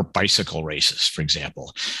 4 bicycle races, for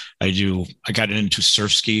example. I got into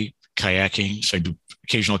surf ski, kayaking. So I do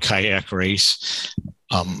occasional kayak race.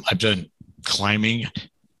 I've done climbing.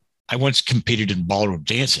 I once competed in ballroom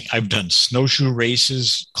dancing. I've done snowshoe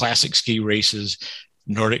races, classic ski races,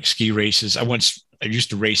 Nordic ski races. I used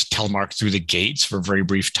to race telemark through the gates for a very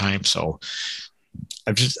brief time. So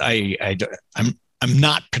I'm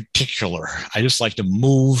not particular. I just like to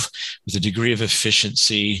move with a degree of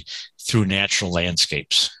efficiency through natural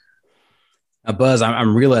landscapes. Now, Buzz,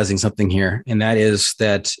 I'm realizing something here, and that is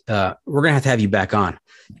that we're going to have you back on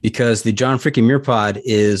because the John Freaking Muir Pod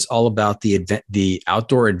is all about the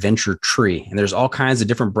outdoor adventure tree. And there's all kinds of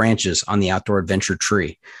different branches on the outdoor adventure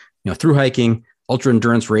tree, through hiking, ultra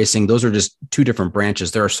endurance racing. Those are just 2 different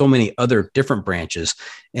branches. There are so many other different branches.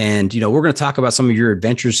 And, we're going to talk about some of your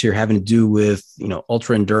adventures here having to do with,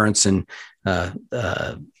 ultra endurance and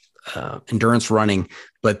endurance running.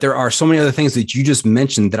 But there are so many other things that you just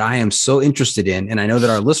mentioned that I am so interested in. And I know that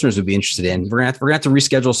our listeners would be interested in. We're going to have to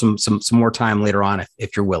reschedule some more time later on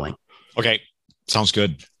if you're willing. Okay. Sounds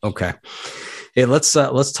good. Okay. Hey, let's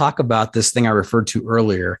talk about this thing I referred to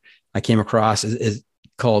earlier. I came across is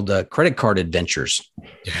called Credit Card Adventures.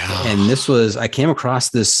 Yeah. And I came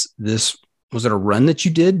across this, was it a run that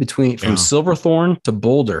you did from Silverthorne to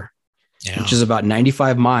Boulder, which is about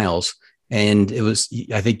 95 miles. and it was,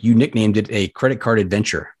 I think you nicknamed it a credit card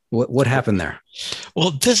adventure. What happened there?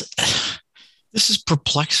 Well, this is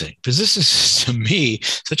perplexing because this is, to me,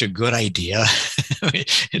 such a good idea.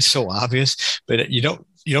 It's so obvious, but you don't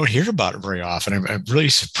hear about it very often. I'm really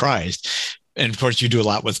surprised. And of course, you do a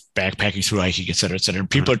lot with backpacking through hiking, et cetera, et cetera. And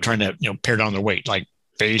people are trying to, pare down their weight, like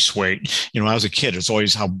base weight. When I was a kid, it's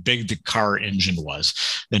always how big the car engine was.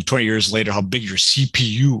 Then 20 years later, how big your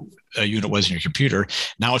CPU unit was in your computer.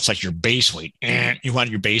 Now it's like your base weight. And you want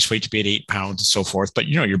your base weight to be at 8 pounds and so forth. But,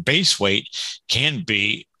 your base weight can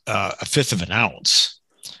be a fifth of an ounce.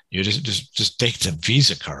 You just take the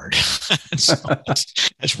Visa card. So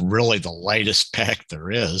that's really the lightest pack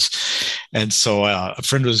there is. And so a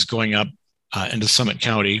friend was going up into Summit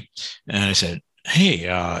County, and I said, "Hey,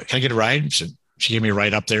 can I get a ride?" She gave me a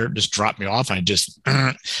ride up there, just dropped me off. And I just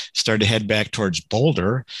started to head back towards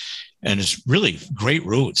Boulder, and it's really great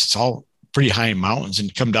routes. It's all pretty high mountains,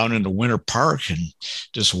 and come down into Winter Park and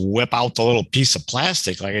just whip out the little piece of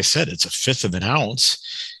plastic. Like I said, it's a fifth of an ounce.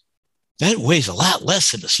 That weighs a lot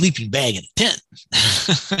less than a sleeping bag in a tent.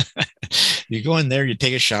 You go in there, you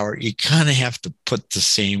take a shower, you kind of have to put the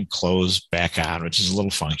same clothes back on, which is a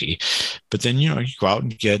little funky. But then, you go out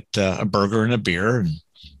and get a burger and a beer and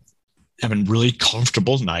have a really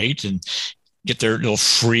comfortable night and get their little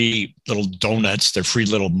free little donuts, their free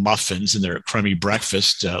little muffins and their crummy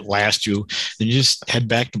breakfast last you. Then you just head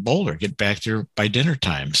back to Boulder, get back there by dinner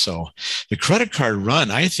time. So the credit card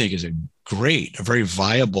run, I think, is a very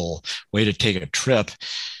viable way to take a trip.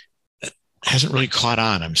 That hasn't really caught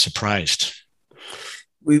on. I'm surprised.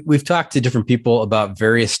 We've talked to different people about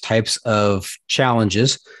various types of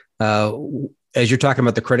challenges. As you're talking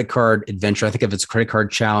about the credit card adventure, I think if it's a credit card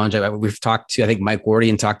challenge, we've talked to, I think Mike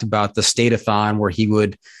Wardian talked about the state-a-thon, where he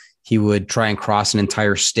would try and cross an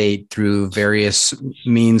entire state through various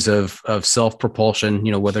means of self-propulsion,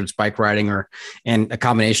 whether it's bike riding and a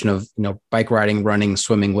combination of, bike riding, running,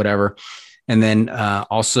 swimming, whatever. And then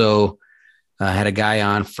also had a guy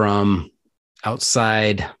on from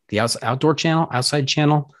outside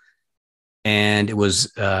channel. And it was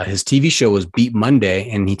his TV show was Beat Monday.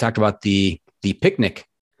 And he talked about the picnic.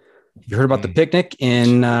 You heard about the picnic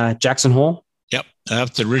in Jackson Hole? Yep.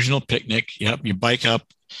 That's the original picnic. Yep. You bike up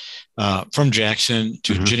from Jackson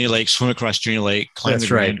to Jenny Lake, swim across Jenny Lake, climb the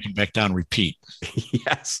Grand, come back down, repeat.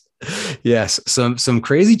 Yes. Some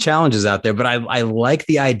crazy challenges out there, but I like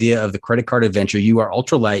the idea of the credit card adventure. You are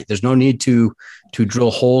ultralight. There's no need to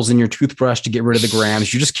drill holes in your toothbrush to get rid of the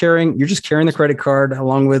grams. You're just carrying the credit card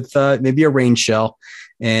along with maybe a rain shell,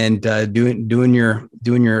 and doing your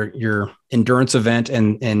endurance event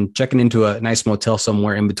and checking into a nice motel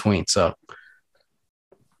somewhere in between. So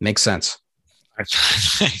makes sense.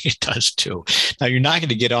 It does too. Now you're not going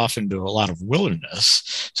to get off into a lot of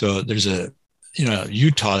wilderness. So there's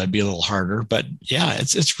Utah, that'd be a little harder, but yeah,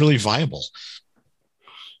 it's really viable.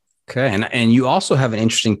 Okay. And you also have an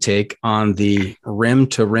interesting take on the rim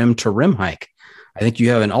to rim to rim hike. I think you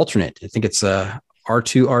have an alternate. I think it's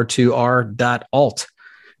R2R2R.alt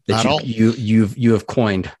that you have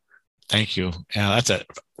coined. Thank you. Yeah, that's an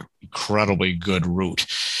incredibly good route,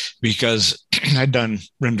 because I've done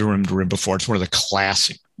rim to rim to rim before. It's one of the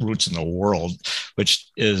classic routes in the world, which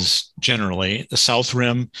is generally the south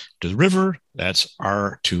rim to the river. That's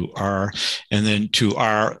R to R, and then to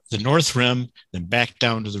R, the north rim, then back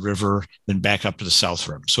down to the river, then back up to the south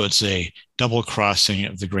rim. So it's a double crossing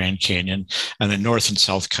of the Grand Canyon, and the north and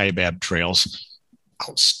south Kaibab trails.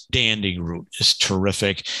 Outstanding route. It's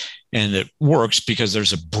terrific. And it works because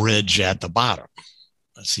there's a bridge at the bottom.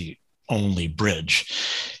 That's the only bridge.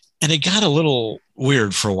 And it got a little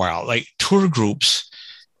weird for a while. Like tour groups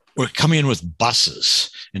were coming in with buses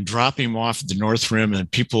and dropping them off at the North Rim, and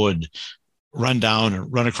people would run down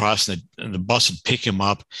and run across, and the bus would pick them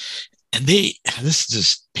up. And this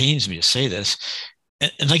just pains me to say this,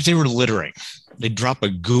 and like they were littering. They'd drop a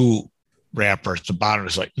goo wrapper at the bottom.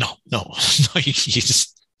 It's like, no,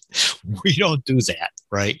 we don't do that,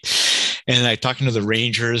 right? And I talking to the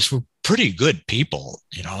rangers, who were pretty good people,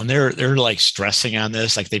 and they're like stressing on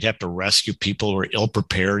this, like they'd have to rescue people who were ill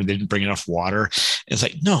prepared, they didn't bring enough water. And it's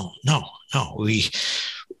like, no,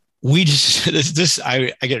 we just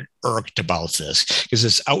I get irked about this, because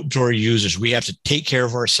as outdoor users, we have to take care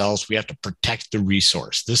of ourselves. We have to protect the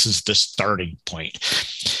resource. This is the starting point.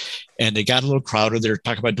 And they got a little crowded. They're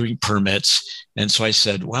talking about doing permits. And so I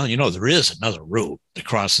said, well, there is another route that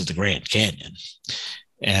crosses the Grand Canyon.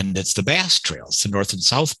 And it's the Bass Trail. It's the North and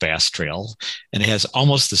South Bass Trail. And it has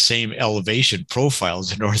almost the same elevation profile as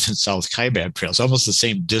the North and South Kaibab Trails, almost the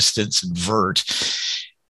same distance and vert.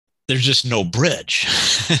 There's just no bridge.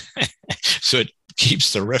 So it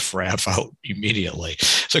keeps the riffraff out immediately.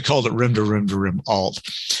 So I called it rim to rim to rim alt.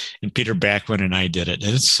 And Peter Backman and I did it.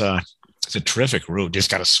 And it's a terrific route. Just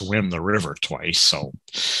got to swim the river twice. So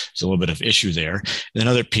there's a little bit of issue there. And then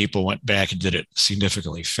other people went back and did it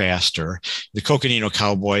significantly faster. The Coconino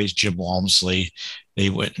Cowboys, Jim Walmsley, they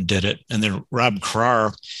went and did it. And then Rob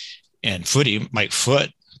Carr and Mike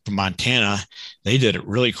Foote from Montana, they did it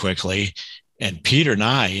really quickly. And Peter and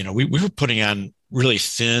I, we were putting on really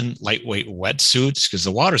thin, lightweight wetsuits because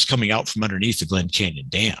the water's coming out from underneath the Glen Canyon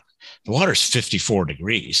Dam. The water's 54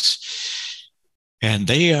 degrees. And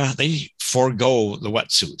they forego the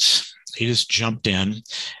wetsuits. They just jumped in,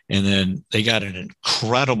 and then they got an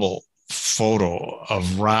incredible photo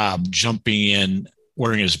of Rob jumping in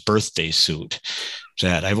wearing his birthday suit.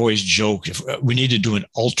 That I've always joked, if we need to do an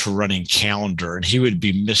ultra running calendar, and he would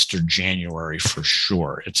be Mr. January for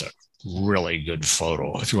sure. It's a really good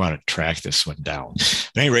photo if you want to track this one down.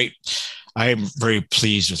 At any rate, I am very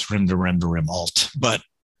pleased with rim to rim to rim alt. But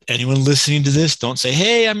anyone listening to this, don't say,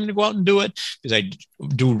 hey, I'm going to go out and do it, because I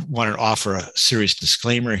do want to offer a serious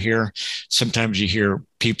disclaimer here. Sometimes you hear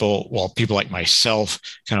people like myself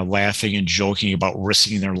kind of laughing and joking about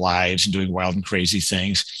risking their lives and doing wild and crazy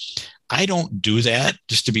things. I don't do that,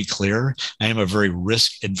 just to be clear. I am a very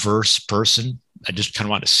risk-adverse person. I just kind of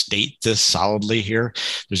want to state this solidly here.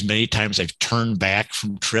 There's many times I've turned back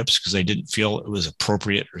from trips because I didn't feel it was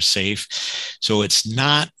appropriate or safe. So it's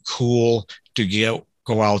not cool to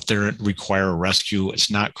go out there and require a rescue.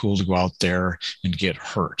 It's not cool to go out there and get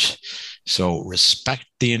hurt. So respect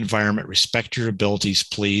the environment, respect your abilities,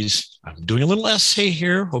 please. I'm doing a little essay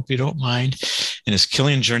here. Hope you don't mind. And as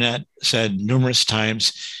Killian Jornet said numerous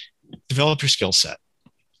times, develop your skill set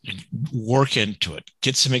and work into it.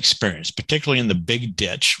 Get some experience, particularly in the big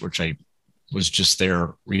ditch, which I was just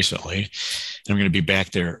there recently. And I'm going to be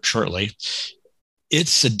back there shortly.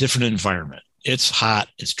 It's a different environment. It's hot,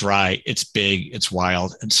 it's dry, it's big, it's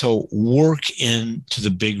wild. And so work into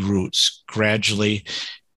the big routes gradually,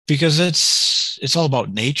 because it's all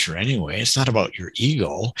about nature anyway. It's not about your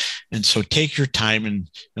ego. And so take your time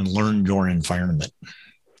and learn your environment.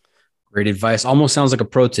 Great advice. Almost sounds like a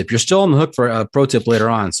pro tip. You're still on the hook for a pro tip later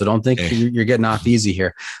on, so don't think you're getting off easy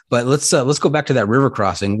here. But let's go back to that river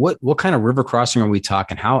crossing. What kind of river crossing are we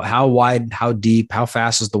talking? How wide? How deep? How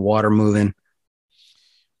fast is the water moving?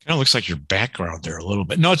 Kind of looks like your background there a little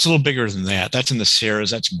bit. No, it's a little bigger than that. That's in the Sierras.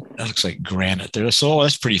 That looks like granite there. So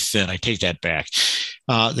that's pretty thin. I take that back.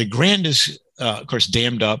 The Grand is, of course,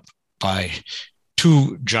 dammed up by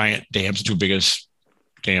two giant dams, two biggest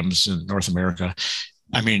dams in North America.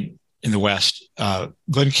 I mean, in the West,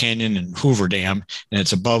 Glen Canyon and Hoover Dam, and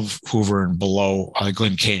it's above Hoover and below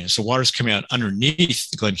Glen Canyon. So water's coming out underneath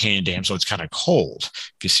the Glen Canyon Dam, so it's kind of cold,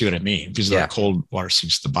 if you see what I mean, because the cold water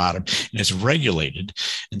sinks to the bottom, and it's regulated.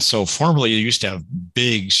 And so formerly, you used to have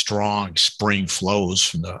big, strong spring flows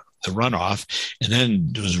from the runoff, and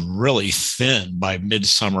then it was really thin by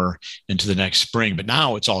midsummer into the next spring. But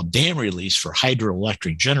now it's all dam release for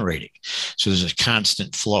hydroelectric generating. So there's a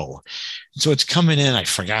constant flow. So it's coming in. I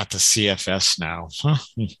forgot the CFS now.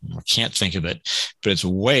 I can't think of it, but it's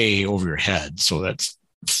way over your head. So that's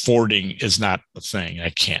fording is not a thing.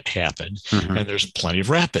 That can't happen. Mm-hmm. And there's plenty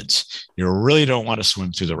of rapids. You really don't want to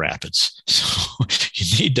swim through the rapids. So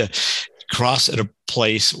you need to cross at a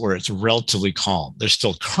place where it's relatively calm. There's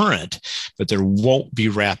still current, but there won't be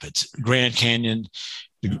rapids. Grand Canyon,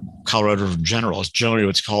 the Colorado River in general, is generally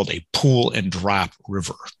what's called a pool and drop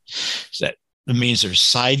river. So that means there's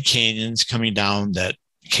side canyons coming down that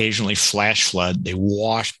occasionally flash flood. They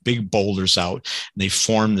wash big boulders out, and they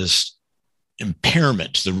form this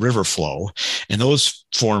impairment to the river flow, and those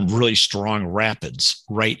form really strong rapids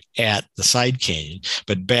right at the side canyon.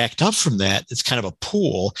 But backed up from that, it's kind of a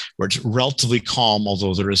pool where it's relatively calm,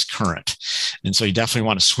 although there is current. And so you definitely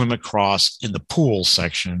want to swim across in the pool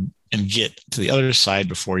section and get to the other side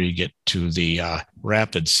before you get to the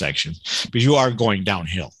rapids section, because you are going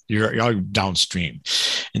downhill. You're downstream.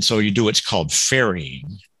 And so you do what's called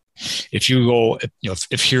ferrying. If you go,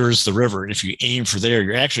 if here's the river, and if you aim for there,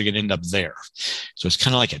 you're actually going to end up there. So it's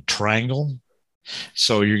kind of like a triangle.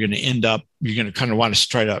 So you're going to kind of want to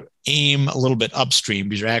try to aim a little bit upstream,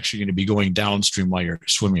 because you're actually going to be going downstream while you're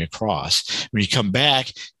swimming across. When you come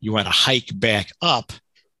back, you want to hike back up,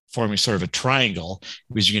 forming sort of a triangle,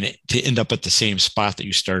 because you're going to end up at the same spot that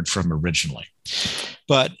you started from originally.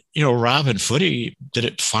 But, Rob and Footy did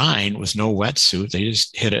it fine with no wetsuit. They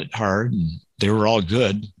just hit it hard, and they were all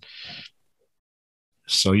good.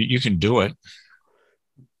 So you can do it.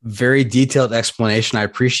 Very detailed explanation. I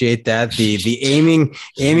appreciate that. The aiming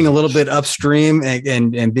a little bit upstream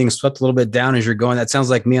and being swept a little bit down as you're going. That sounds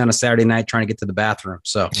like me on a Saturday night trying to get to the bathroom.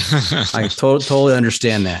 So I totally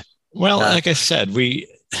understand that. Well, like I said,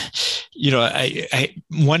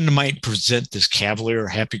 one might present this cavalier,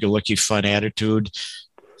 happy-go-lucky, fun attitude.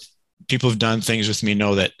 People who've done things with me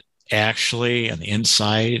know that actually on the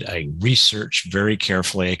inside, I research very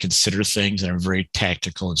carefully. I consider things, and I'm very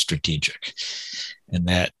tactical and strategic. And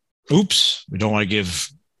that, oops, we don't want to give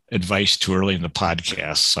advice too early in the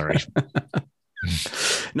podcast. Sorry.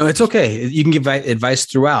 No, it's okay. You can give advice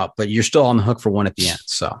throughout, but you're still on the hook for one at the end.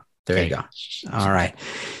 So there you go. All right.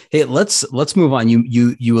 Hey, let's move on.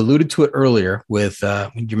 You alluded to it earlier with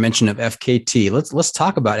your mention of FKT. Let's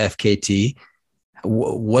talk about FKT,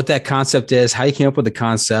 what that concept is, how you came up with the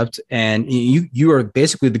concept, and you are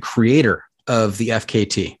basically the creator of the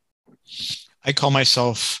FKT. I call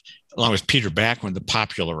myself, along with Peter Backwin, the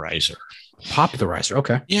popularizer. Popularizer,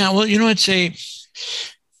 okay. Yeah, well,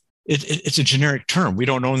 it's a generic term. We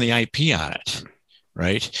don't own the IP on it,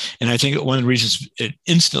 right? And I think one of the reasons it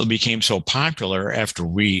instantly became so popular after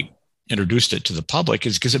we introduced it to the public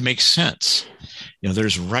is because it makes sense.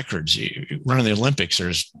 There's records. You run the Olympics,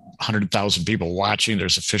 there's 100,000 people watching.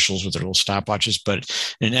 There's officials with their little stopwatches. But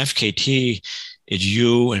in FKT, it's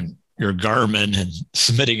you and your Garmin and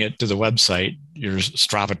submitting it to the website, your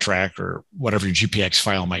Strava track or whatever your GPX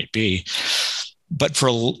file might be. But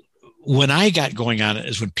when I got going on it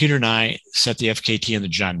is when Peter and I set the FKT and the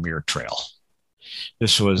John Muir Trail.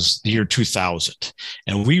 This was the year 2000.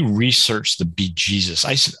 And we researched the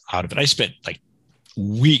bejesus out of it. I spent like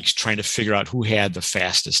weeks trying to figure out who had the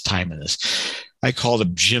fastest time in this. I called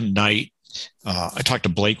up Jim Knight. I talked to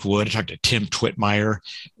Blake Wood. I talked to Tim Twitmeyer,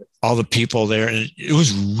 all the people there. And it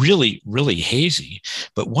was really, really hazy.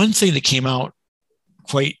 But one thing that came out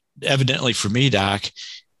quite evidently for me, Doc,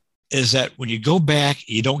 is that when you go back,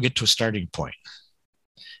 you don't get to a starting point.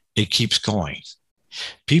 It keeps going.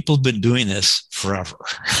 People have been doing this forever.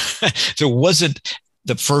 There wasn't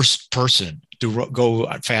the first person to go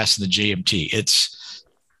fast in the JMT.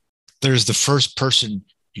 There's the first person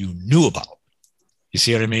you knew about. You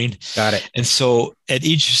see what I mean? Got it. And so at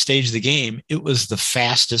each stage of the game, it was the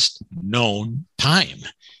fastest known time.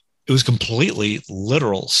 It was completely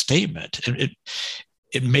literal statement. And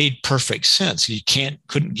it made perfect sense. You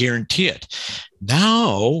couldn't guarantee it.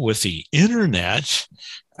 Now with the internet,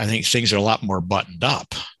 I think things are a lot more buttoned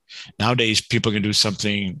up. Nowadays, people can do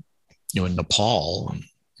something, in Nepal and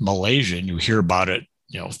Malaysia, and you hear about it,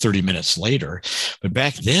 30 minutes later. But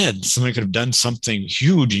back then, somebody could have done something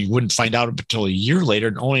huge. You wouldn't find out until a year later,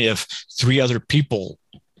 and only if 3 other people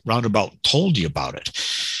roundabout told you about it.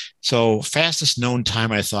 So fastest known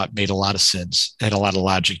time, I thought, made a lot of sense, had a lot of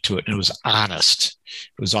logic to it. And it was honest.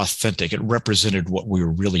 It was authentic. It represented what we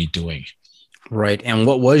were really doing. Right. And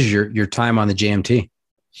what was your time on the JMT?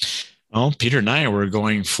 Well, Peter and I were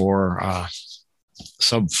going for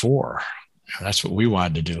sub 4. That's what we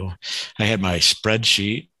wanted to do. I had my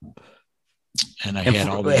spreadsheet and I had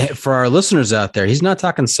all the... For our listeners out there, he's not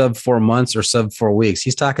talking sub 4 months or sub 4 weeks.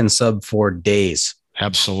 He's talking sub 4 days.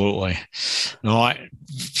 Absolutely. No,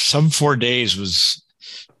 sub 4 days was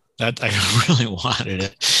that I really wanted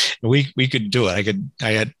it. We could do it.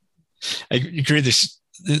 You create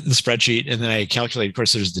the spreadsheet, and then I calculated, of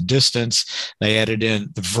course, there's the distance. They added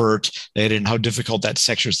in the vert. They added in how difficult that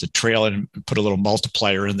section is, the trail, and put a little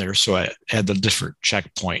multiplier in there. So I had the different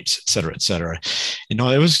checkpoints, et cetera, et cetera. It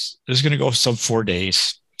was going to go sub 4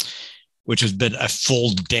 days, which has been a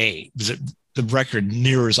full day. The record,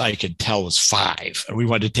 near as I could tell, was 5. And we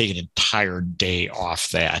wanted to take an entire day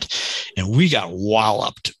off that. And we got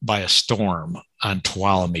walloped by a storm on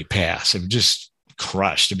Tuolumne Pass. It just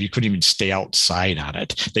crushed. You couldn't even stay outside on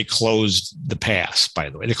it. They closed the pass, by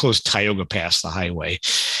the way. They closed Tioga Pass, the highway.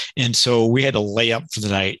 And so we had to lay up for the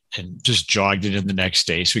night and just jogged it in the next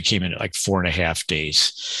day. So we came in at like 4.5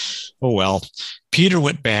 days. Oh, well. Peter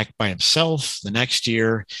went back by himself the next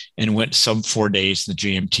year and went sub 4 days in the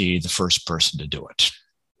GMT, the first person to do it.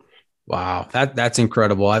 Wow. That's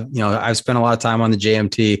incredible. I've spent a lot of time on the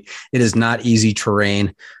JMT. It is not easy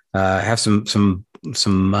terrain. I have some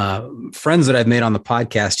friends that I've made on the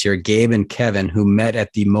podcast here, Gabe and Kevin, who met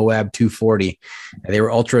at the Moab 240. They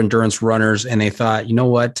were ultra endurance runners, and they thought, you know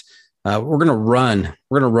what, we're going to run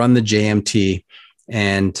the JMT.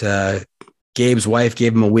 And Gabe's wife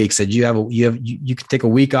gave him a week, said, you can take a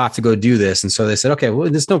week off to go do this. And so they said, okay, well,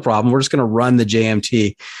 there's no problem. We're just going to run the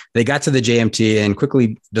JMT. They got to the JMT and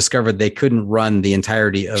quickly discovered they couldn't run the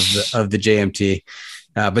entirety of the JMT.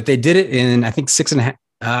 But they did it in, I think,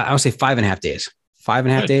 5.5 days,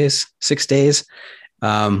 5.5 days, 6 days.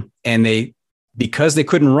 And they because they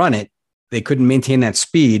couldn't run it, they couldn't maintain that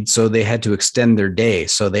speed. So they had to extend their day.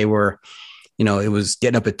 So they were, it was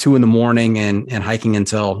getting up at 2 a.m. and hiking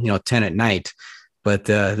until, 10 at night, but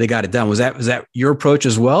they got it done. Was that your approach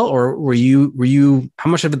as well? Or were you, how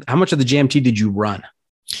much of the JMT did you run?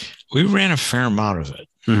 We ran a fair amount of it.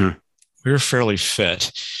 Mm-hmm. We were fairly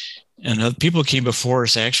fit. And the people who came before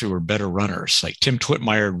us actually were better runners. Like Tim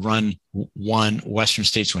Twitmeyer won Western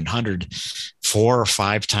States 100 4 or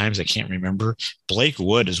 5 times. I can't remember. Blake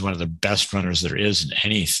Wood is one of the best runners there is in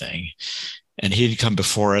anything. And he'd come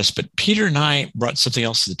before us. But Peter and I brought something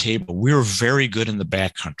else to the table. We were very good in the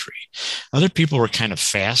backcountry. Other people were kind of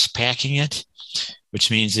fast packing it, which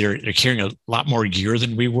means they're carrying a lot more gear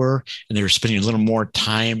than we were. And they were spending a little more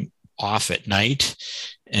time off at night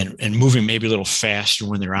and moving maybe a little faster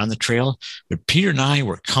when they're on the trail. But Peter and I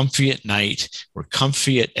were comfy at night, we're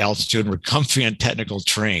comfy at altitude, we're comfy on technical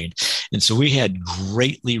terrain. And so we had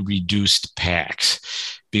greatly reduced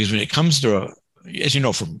packs, because when it comes to, as you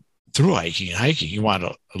know, from through hiking and hiking, you want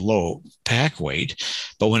a low pack weight,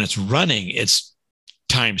 but when it's running, it's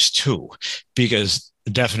 ×2, because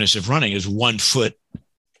the definition of running is 1 foot,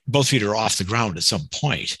 both feet are off the ground at some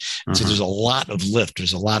point. So there's a lot of lift.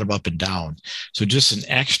 There's a lot of up and down. So just an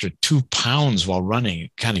extra 2 pounds while running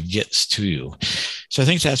kind of gets to you. So I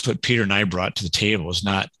think that's what Peter and I brought to the table, is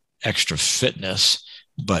not extra fitness,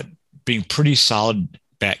 but being pretty solid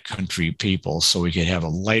backcountry people. So we could have a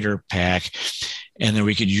lighter pack, and then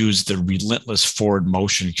we could use the relentless forward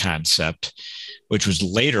motion concept, which was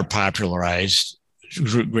later popularized,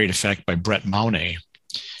 great effect, by Brett Mowney,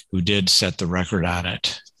 who did set the record on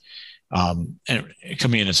it. And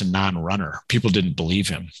coming in as a non-runner, people didn't believe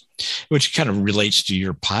him, which kind of relates to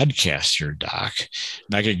your podcast here, Doc.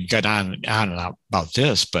 And I could get on and on about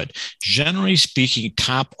this, but generally speaking,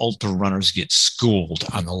 top ultra runners get schooled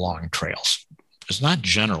on the long trails. It's not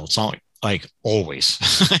general. It's not like always.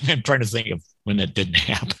 I'm trying to think of when that didn't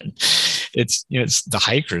happen. It's the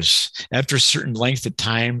hikers after a certain length of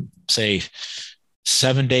time, say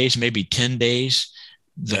 7 days, maybe 10 days,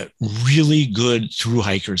 the really good through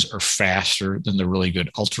hikers are faster than the really good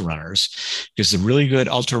ultra runners, because the really good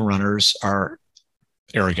ultra runners are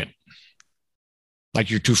arrogant.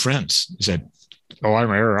 Like your 2 friends. You said, "Oh,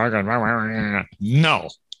 I'm arrogant." No,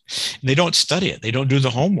 and they don't study it. They don't do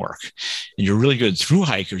the homework. And your really good through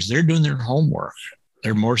hikers, they're doing their homework.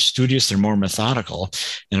 They're more studious. They're more methodical.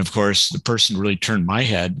 And of course, the person who really turned my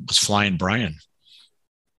head was Flying Brian.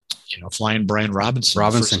 Flying Brian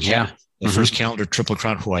Robinson. Yeah. The first calendar Triple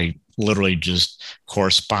Crown, who I literally just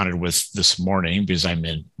corresponded with this morning, because I'm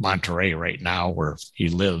in Monterey right now where he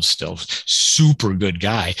lives still. Super good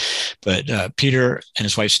guy. But Peter and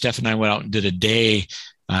his wife Steph and I went out and did a day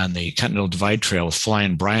on the Continental Divide Trail with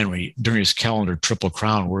Flying Brian. During his calendar Triple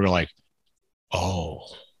Crown, we were like, oh,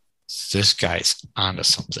 this guy's onto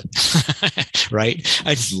something. Right?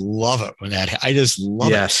 I just love it when I just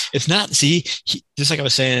love it. It's not, just like I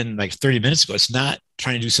was saying like 30 minutes ago, it's not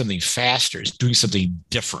trying to do something faster. It's doing something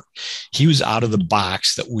different. He was out of the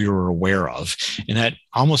box that we were aware of. And that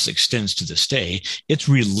almost extends to this day. It's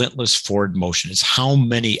relentless forward motion. It's how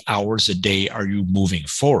many hours a day are you moving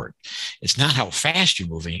forward? It's not how fast you're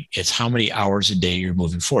moving. It's how many hours a day you're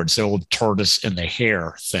moving forward. It's the old tortoise and the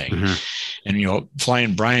hare thing. And,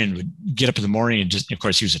 Flying Brian would get up in the morning and just, of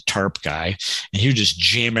course, he was a tarp guy, and he would just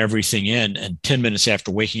jam everything in. And 10 minutes after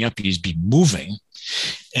waking up, he'd be moving.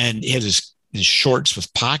 And he had his shorts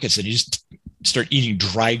with pockets, and he just start eating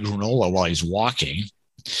dry granola while he's walking.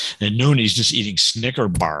 And at noon, he's just eating Snicker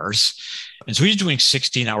bars. And so he's doing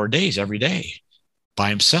 16-hour days every day by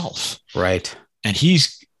himself. Right. And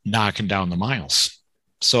he's knocking down the miles.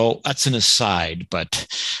 So that's an aside, but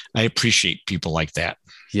I appreciate people like that.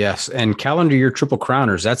 Yes. And calendar year Triple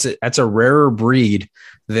Crowners, that's a rarer breed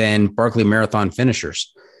than Barkley Marathon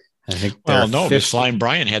finishers. I think. Well, no, because Flying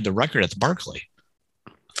Brian had the record at the Barkley.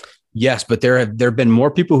 Yes, but there have been more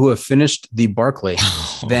people who have finished the Barkley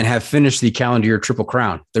than have finished the calendar year Triple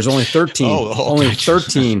Crown. There's only 13,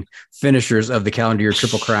 13 finishers of the calendar year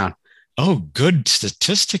Triple Crown. Oh, good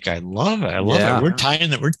statistic. I love it. I love it.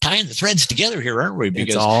 We're tying the threads together here, aren't we?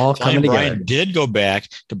 Because it's all coming together. Brian did go back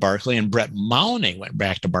to Barkley, and Brett Mowney went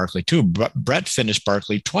back to Barkley too. Brett finished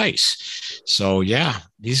Barkley twice. So yeah,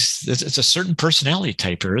 it's a certain personality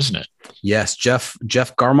type here, isn't it? Yes. Jeff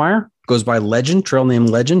Garmeyer goes by Legend, trail name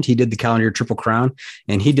Legend. He did the calendar year Triple Crown,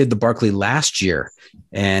 and he did the Barkley last year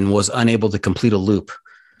and was unable to complete a loop.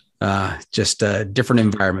 Just a different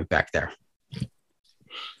environment back there.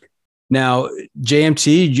 Now,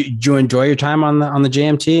 JMT, did you enjoy your time on the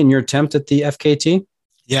JMT and your attempt at the FKT?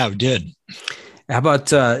 Yeah, I did. How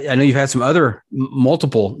about, I know you've had some other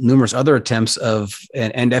numerous other attempts of,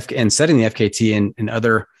 and setting the FKT in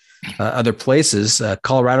other places,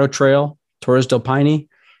 Colorado Trail, Torres del Paine.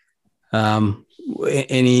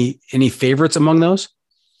 Any favorites among those?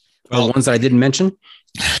 Well, or ones that I didn't mention?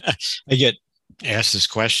 I get asked this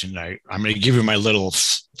question. I'm going to give you my little,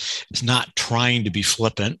 it's not trying to be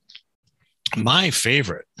flippant. My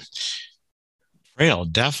favorite trail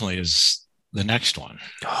definitely is the next one.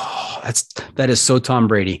 Oh, that is so Tom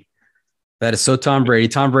Brady. That is so Tom Brady.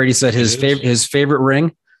 Tom Brady said his favorite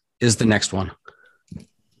ring is the next one.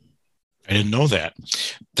 I didn't know that.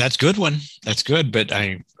 That's a good one. That's good. But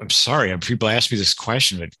I'm sorry. People ask me this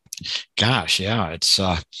question, but gosh, yeah, it's,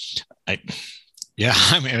 I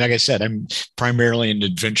mean, like I said, I'm primarily an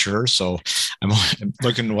adventurer, so I'm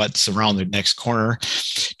looking at what's around the next corner.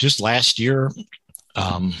 Just last year,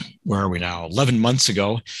 where are we now? 11 months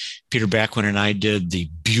ago, Peter Backwin and I did the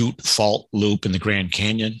Butte Fault Loop in the Grand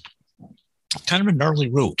Canyon. Kind of a gnarly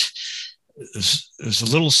route. It was a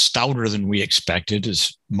little stouter than we expected.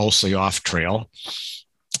 It's mostly off trail.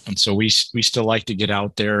 And so we still like to get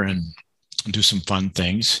out there and do some fun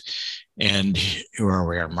things. And where are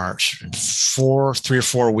we at? March? 3 or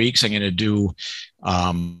 4 weeks, I'm going to do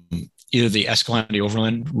either the Escalante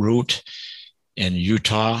Overland route in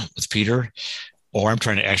Utah with Peter, or I'm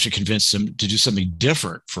trying to actually convince them to do something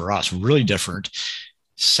different for us, really different.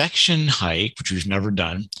 Section hike, which we've never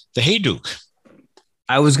done, the Hayduke.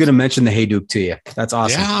 I was going to mention the Hayduke to you. That's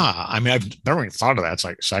awesome. Yeah. I mean, I've never even thought of that. It's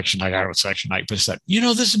like section hike, I don't section hike, but it's like,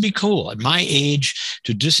 this would be cool at my age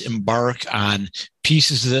to just embark on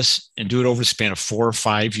pieces of this and do it over the span of 4 or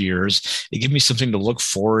 5 years. It gives me something to look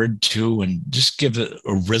forward to and just give it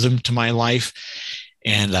a rhythm to my life.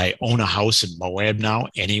 And I own a house in Moab now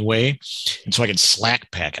anyway. And so I can slack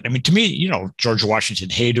pack it. I mean, to me, George Washington,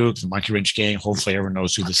 Hayduke, the Monkey Wrench Gang, hopefully everyone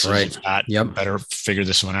knows who this is. If not, better figure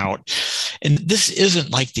this one out. And this isn't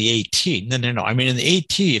like the AT. No. I mean, in the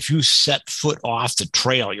AT, if you set foot off the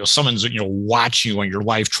trail, someone's, watching you on your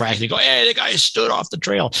live track, they go, hey, the guy stood off the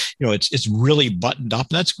trail. It's really buttoned up.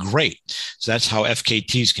 And that's great. So that's how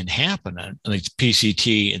FKTs can happen, like the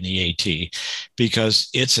PCT and the AT, because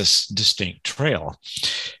it's a distinct trail.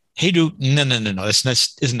 Hayduke, no. That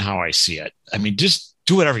isn't how I see it. I mean, just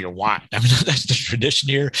do whatever you want. I mean, that's the tradition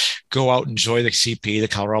here. Go out, enjoy the CP, the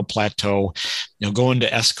Colorado Plateau. Go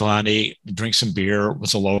into Escalante, drink some beer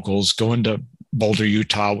with the locals. Go into Boulder,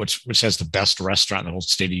 Utah, which has the best restaurant in the whole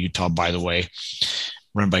state of Utah, by the way,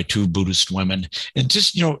 run by 2 Buddhist women, and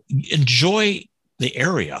just enjoy the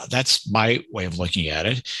area. That's my way of looking at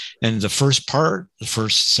it. And the first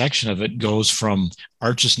section of it goes from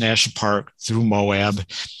Arches National Park through Moab,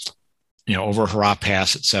 over Hurrah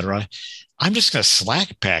Pass, etc. I'm just going to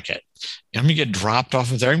slack pack it. I'm going to get dropped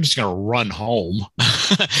off of there. I'm just going to run home,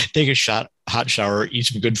 take a hot shower, eat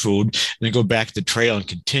some good food, and then go back to the trail and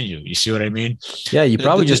continue. You see what I mean? Yeah, you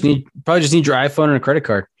probably just need your iPhone and a credit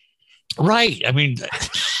card. Right. I mean,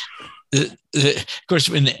 of course,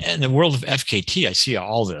 in the world of FKT, I see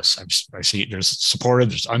all this. I see there's supported,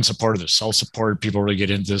 there's unsupported, there's self-supported. People really get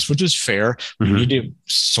into this, which is fair. We need to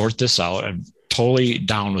sort this out. I'm totally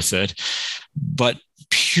down with it. But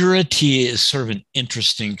purity is sort of an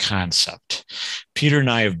interesting concept. Peter and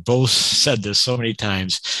I have both said this so many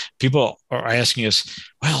times. People are asking us,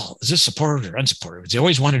 well, is this supported or unsupported? They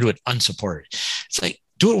always want to do it unsupported. It's like,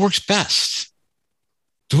 do what works best.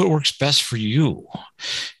 Do what works best for you.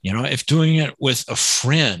 If doing it with a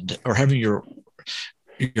friend or having your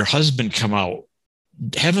husband come out,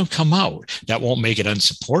 have him come out. That won't make it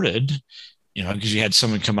unsupported, because you had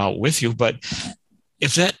someone come out with you. But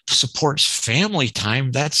if that supports family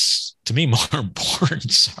time, that's to me more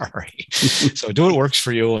important. Sorry. So do what works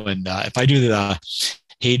for you. And if I do the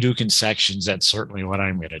Hayduke and sections, that's certainly what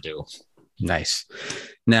I'm going to do. Nice.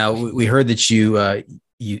 Now we heard that you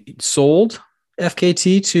sold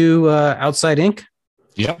FKT to Outside Inc.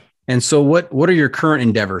 Yep. And so what are your current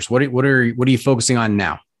endeavors? What are you focusing on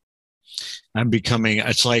now? I'm becoming,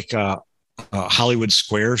 it's like Hollywood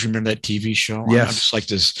Squares. Remember that TV show? Yes. I'm just like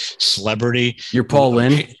this celebrity. You're Paul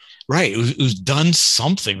Lynn. Right. Who's done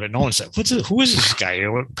something, but no one said, who is this guy?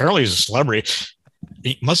 Apparently he's a celebrity.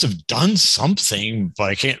 He must have done something,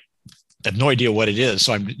 but I have no idea what it is.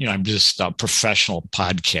 So I'm just a professional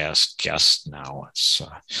podcast guest now. It's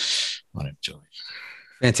what I'm doing.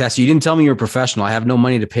 Fantastic. You didn't tell me you were a professional. I have no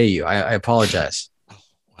money to pay you. I apologize.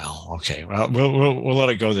 Well, okay. Well, we'll let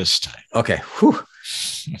it go this time. Okay. Whew.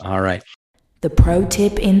 All right. The pro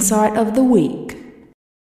tip insight of the week.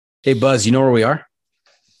 Hey, Buzz, you know where we are?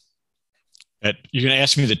 You're going to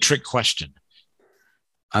ask me the trick question.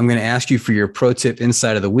 I'm going to ask you for your pro tip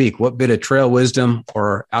insight of the week. What bit of trail wisdom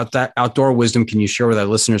or outdoor wisdom can you share with our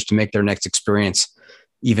listeners to make their next experience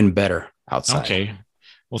even better outside? Okay.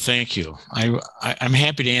 Well, thank you. I'm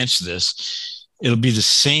happy to answer this. It'll be the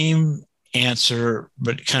same answer,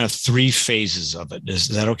 but kind of 3 phases of it. Is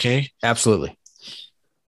that okay? Absolutely.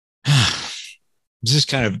 This is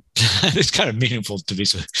kind of it's kind of meaningful to me.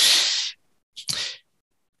 So,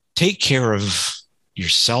 take care of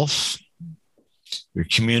yourself, your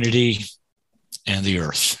community, and the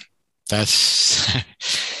earth. That's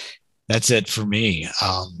it for me.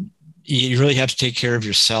 You really have to take care of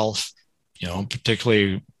yourself.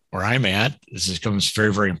 Particularly where I'm at, this becomes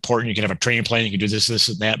very, very important. You can have a training plan, you can do this,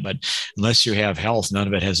 and that, but unless you have health, none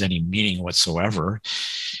of it has any meaning whatsoever.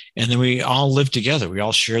 And then we all live together. We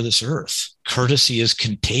all share this earth. Courtesy is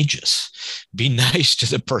contagious. Be nice to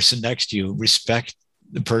the person next to you. Respect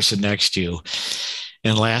the person next to you.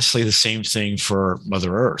 And lastly, the same thing for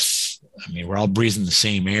Mother Earth. I mean, we're all breathing the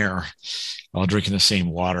same air, all drinking the same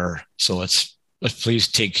water. So let's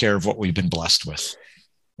please take care of what we've been blessed with.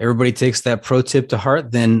 Everybody takes that pro tip to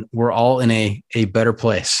heart, then we're all in a better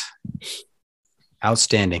place.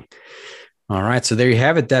 Outstanding. All right. So there you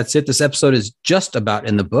have it. That's it. This episode is just about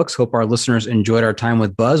in the books. Hope our listeners enjoyed our time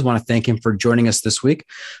with Buzz. Want to thank him for joining us this week.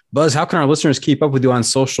 Buzz, how can our listeners keep up with you on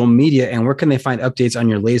social media, and where can they find updates on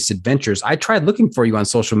your latest adventures? I tried looking for you on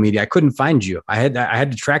social media. I couldn't find you. I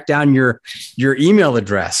had to track down your email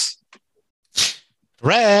address.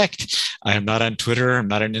 Correct. I am not on Twitter. I'm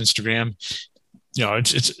not on Instagram.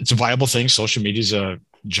 It's a viable thing. Social media is a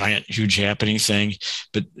giant, huge happening thing,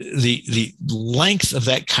 but the length of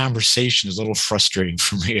that conversation is a little frustrating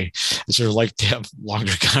for me. I sort of like to have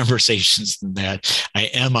longer conversations than that.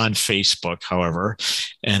 I am on Facebook, however,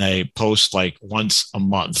 and I post like once a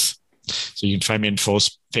month. So you can find me on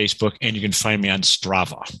Facebook, and you can find me on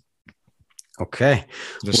Strava. Okay.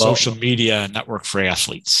 The social media network for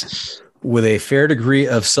athletes. With a fair degree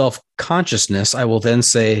of self-consciousness, I will then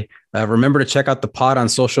say, remember to check out the pod on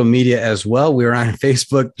social media as well. We're on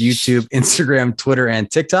Facebook, YouTube, Instagram, Twitter,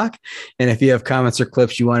 and TikTok. And if you have comments or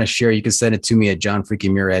clips you want to share, you can send it to me at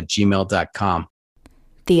johnfreakinmuir@gmail.com.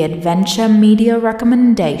 The Adventure Media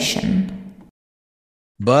Recommendation.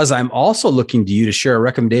 Buzz, I'm also looking to you to share a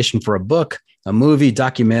recommendation for a book, a movie,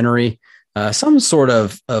 documentary, some sort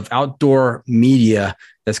of outdoor media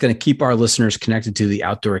that's going to keep our listeners connected to the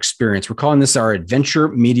outdoor experience. We're calling this our Adventure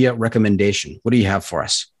Media Recommendation. What do you have for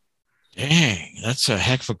us? Dang, that's a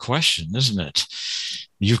heck of a question, isn't it?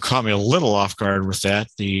 You caught me a little off guard with that.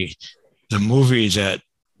 The movie that,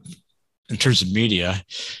 in terms of media,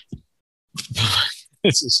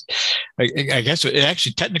 it's just, I guess it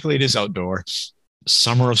actually technically it is outdoor.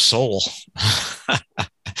 Summer of Soul.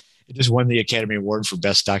 It just won the Academy Award for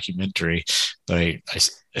Best Documentary, but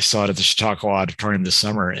I saw it at the Chautauqua Auditorium this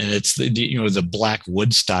summer, and it's the Black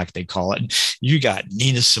Woodstock, they call it. You got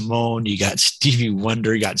Nina Simone, you got Stevie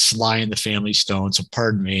Wonder, you got Sly and the Family Stone. So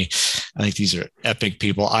pardon me, I think these are epic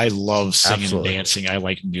people. I love singing and dancing. I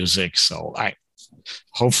like music, so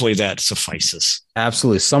hopefully that suffices.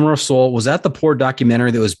 Absolutely. Summer of Soul. Was that the poor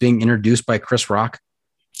documentary that was being introduced by Chris Rock?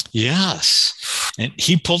 Yes, and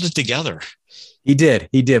he pulled it together. He did,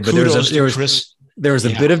 but there was a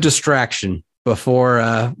Yeah. bit of distraction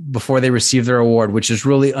before they received their award, which is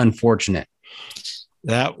really unfortunate.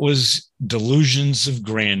 That was Delusions of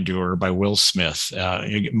Grandeur by Will Smith.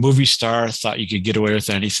 Movie star, thought you could get away with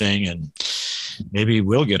anything, and maybe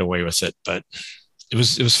will get away with it, but it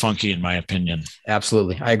was funky in my opinion.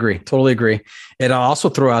 Absolutely. I agree. Totally agree. And I'll also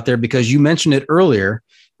throw out there, because you mentioned it earlier,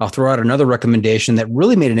 I'll throw out another recommendation that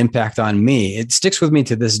really made an impact on me. It sticks with me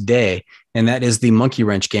to this day, and that is The Monkey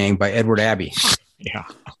Wrench Gang by Edward Abbey. Yeah.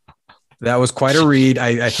 That was quite a read.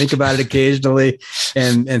 I think about it occasionally,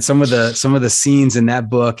 and some of the scenes in that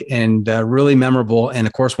book, and really memorable. And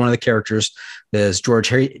of course, one of the characters is George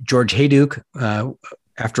Hayduke,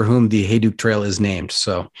 after whom the Hayduke Trail is named.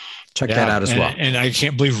 So check that out as well. And I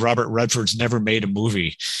can't believe Robert Redford's never made a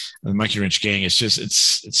movie. The Monkey Wrench Gang. It's just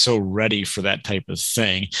it's so ready for that type of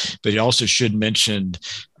thing. But he also should mention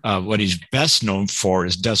what he's best known for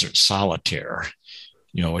is Desert Solitaire,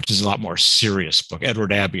 which is a lot more serious book.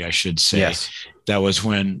 Edward Abbey, I should say. Yes. That was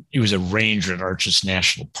when he was a ranger at Arches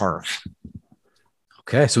National Park.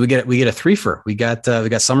 Okay, so we get a threefer. We got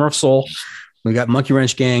Summer of Soul, we got Monkey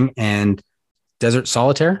Wrench Gang, and Desert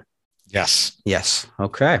Solitaire. Yes.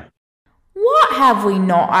 Okay. What have we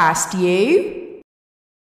not asked you?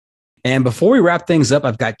 And before we wrap things up,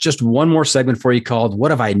 I've got just one more segment for you called What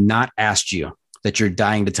Have I Not Asked You that you're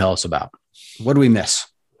dying to tell us about? What do we miss?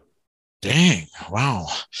 Dang. Wow.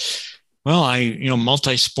 Well,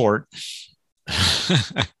 multi-sport.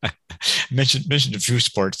 mentioned a few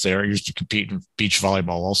sports there. I used to compete in beach volleyball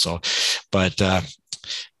also, but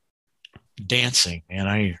dancing,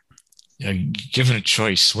 and given a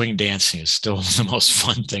choice, swing dancing is still one of the most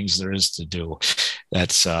fun things there is to do.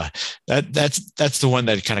 That's the one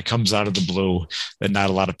that kind of comes out of the blue that not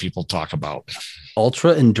a lot of people talk about.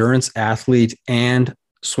 Ultra endurance athlete and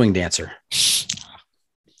swing dancer.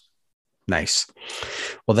 Nice.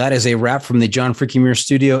 Well, that is a wrap from the John Freaking Muir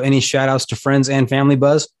studio. Any shout outs to friends and family,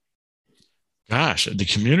 Buzz? Gosh, the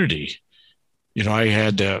community. I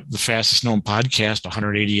had the fastest known podcast,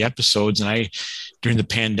 180 episodes. And during the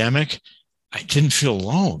pandemic, I didn't feel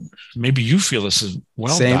alone. Maybe you feel this as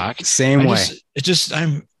well, Doc. Same way.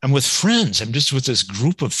 I'm with friends. I'm just with this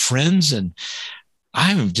group of friends, and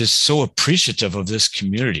I'm just so appreciative of this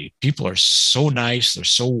community. People are so nice. They're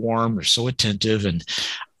so warm. They're so attentive. And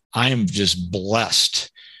I am just blessed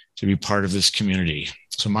to be part of this community.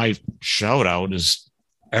 So my shout out is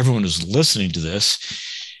everyone who's listening to this,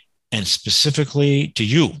 and specifically to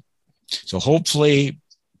you. So hopefully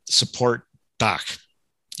support Doc.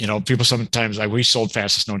 People sometimes, we sold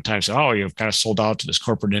fastest known time, say, oh, you've kind of sold out to this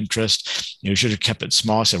corporate interest. You should have kept it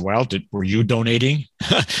small. I said, well, were you donating?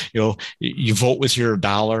 You vote with your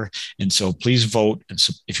dollar. And so please vote. And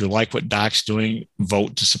so if you like what Doc's doing,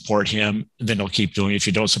 vote to support him. Then he'll keep doing it. If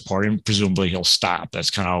you don't support him, presumably he'll stop. That's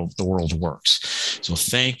kind of how the world works. So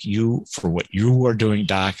thank you for what you are doing,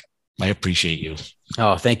 Doc. I appreciate you.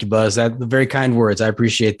 Oh, thank you, Buzz. That's very kind words. I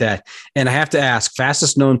appreciate that. And I have to ask,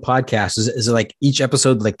 fastest known podcast, is it like each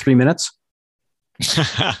episode, like 3 minutes?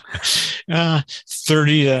 30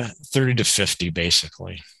 to 50,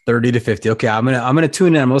 basically. 30 to 50. Okay. I'm going to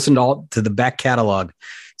tune in. I'm listening to the back catalog.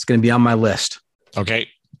 It's going to be on my list. Okay.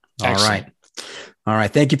 Excellent. All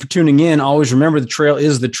right. Thank you for tuning in. Always remember, the trail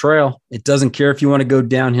is the trail. It doesn't care if you want to go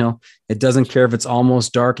downhill. It doesn't care if it's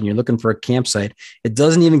almost dark and you're looking for a campsite. It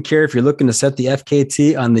doesn't even care if you're looking to set the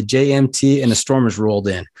FKT on the JMT and a storm has rolled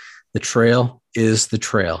in. The trail is the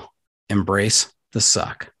trail. Embrace the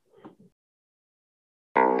suck.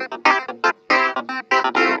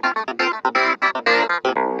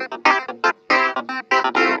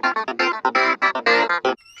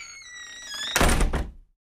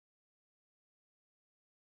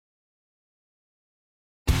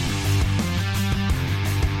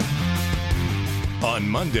 On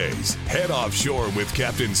Mondays, head offshore with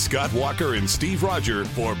Captain Scott Walker and Steve Roger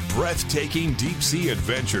for breathtaking deep-sea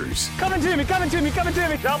adventures. Coming to me.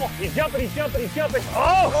 Double. He's jumping.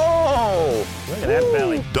 Oh! Look at that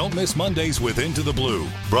belly. Don't miss Mondays with Into the Blue.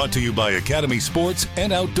 Brought to you by Academy Sports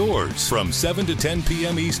and Outdoors from 7 to 10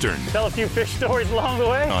 p.m. Eastern. Tell a few fish stories along the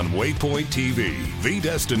way. On Waypoint TV, the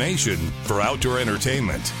destination for outdoor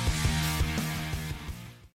entertainment.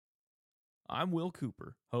 I'm Will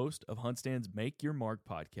Cooper, host of HuntStand's Make Your Mark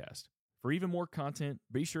podcast. For even more content,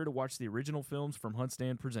 be sure to watch the original films from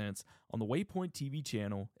HuntStand Presents on the Waypoint TV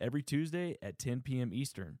channel every Tuesday at 10 p.m.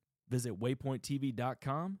 Eastern. Visit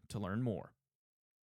waypointtv.com to learn more.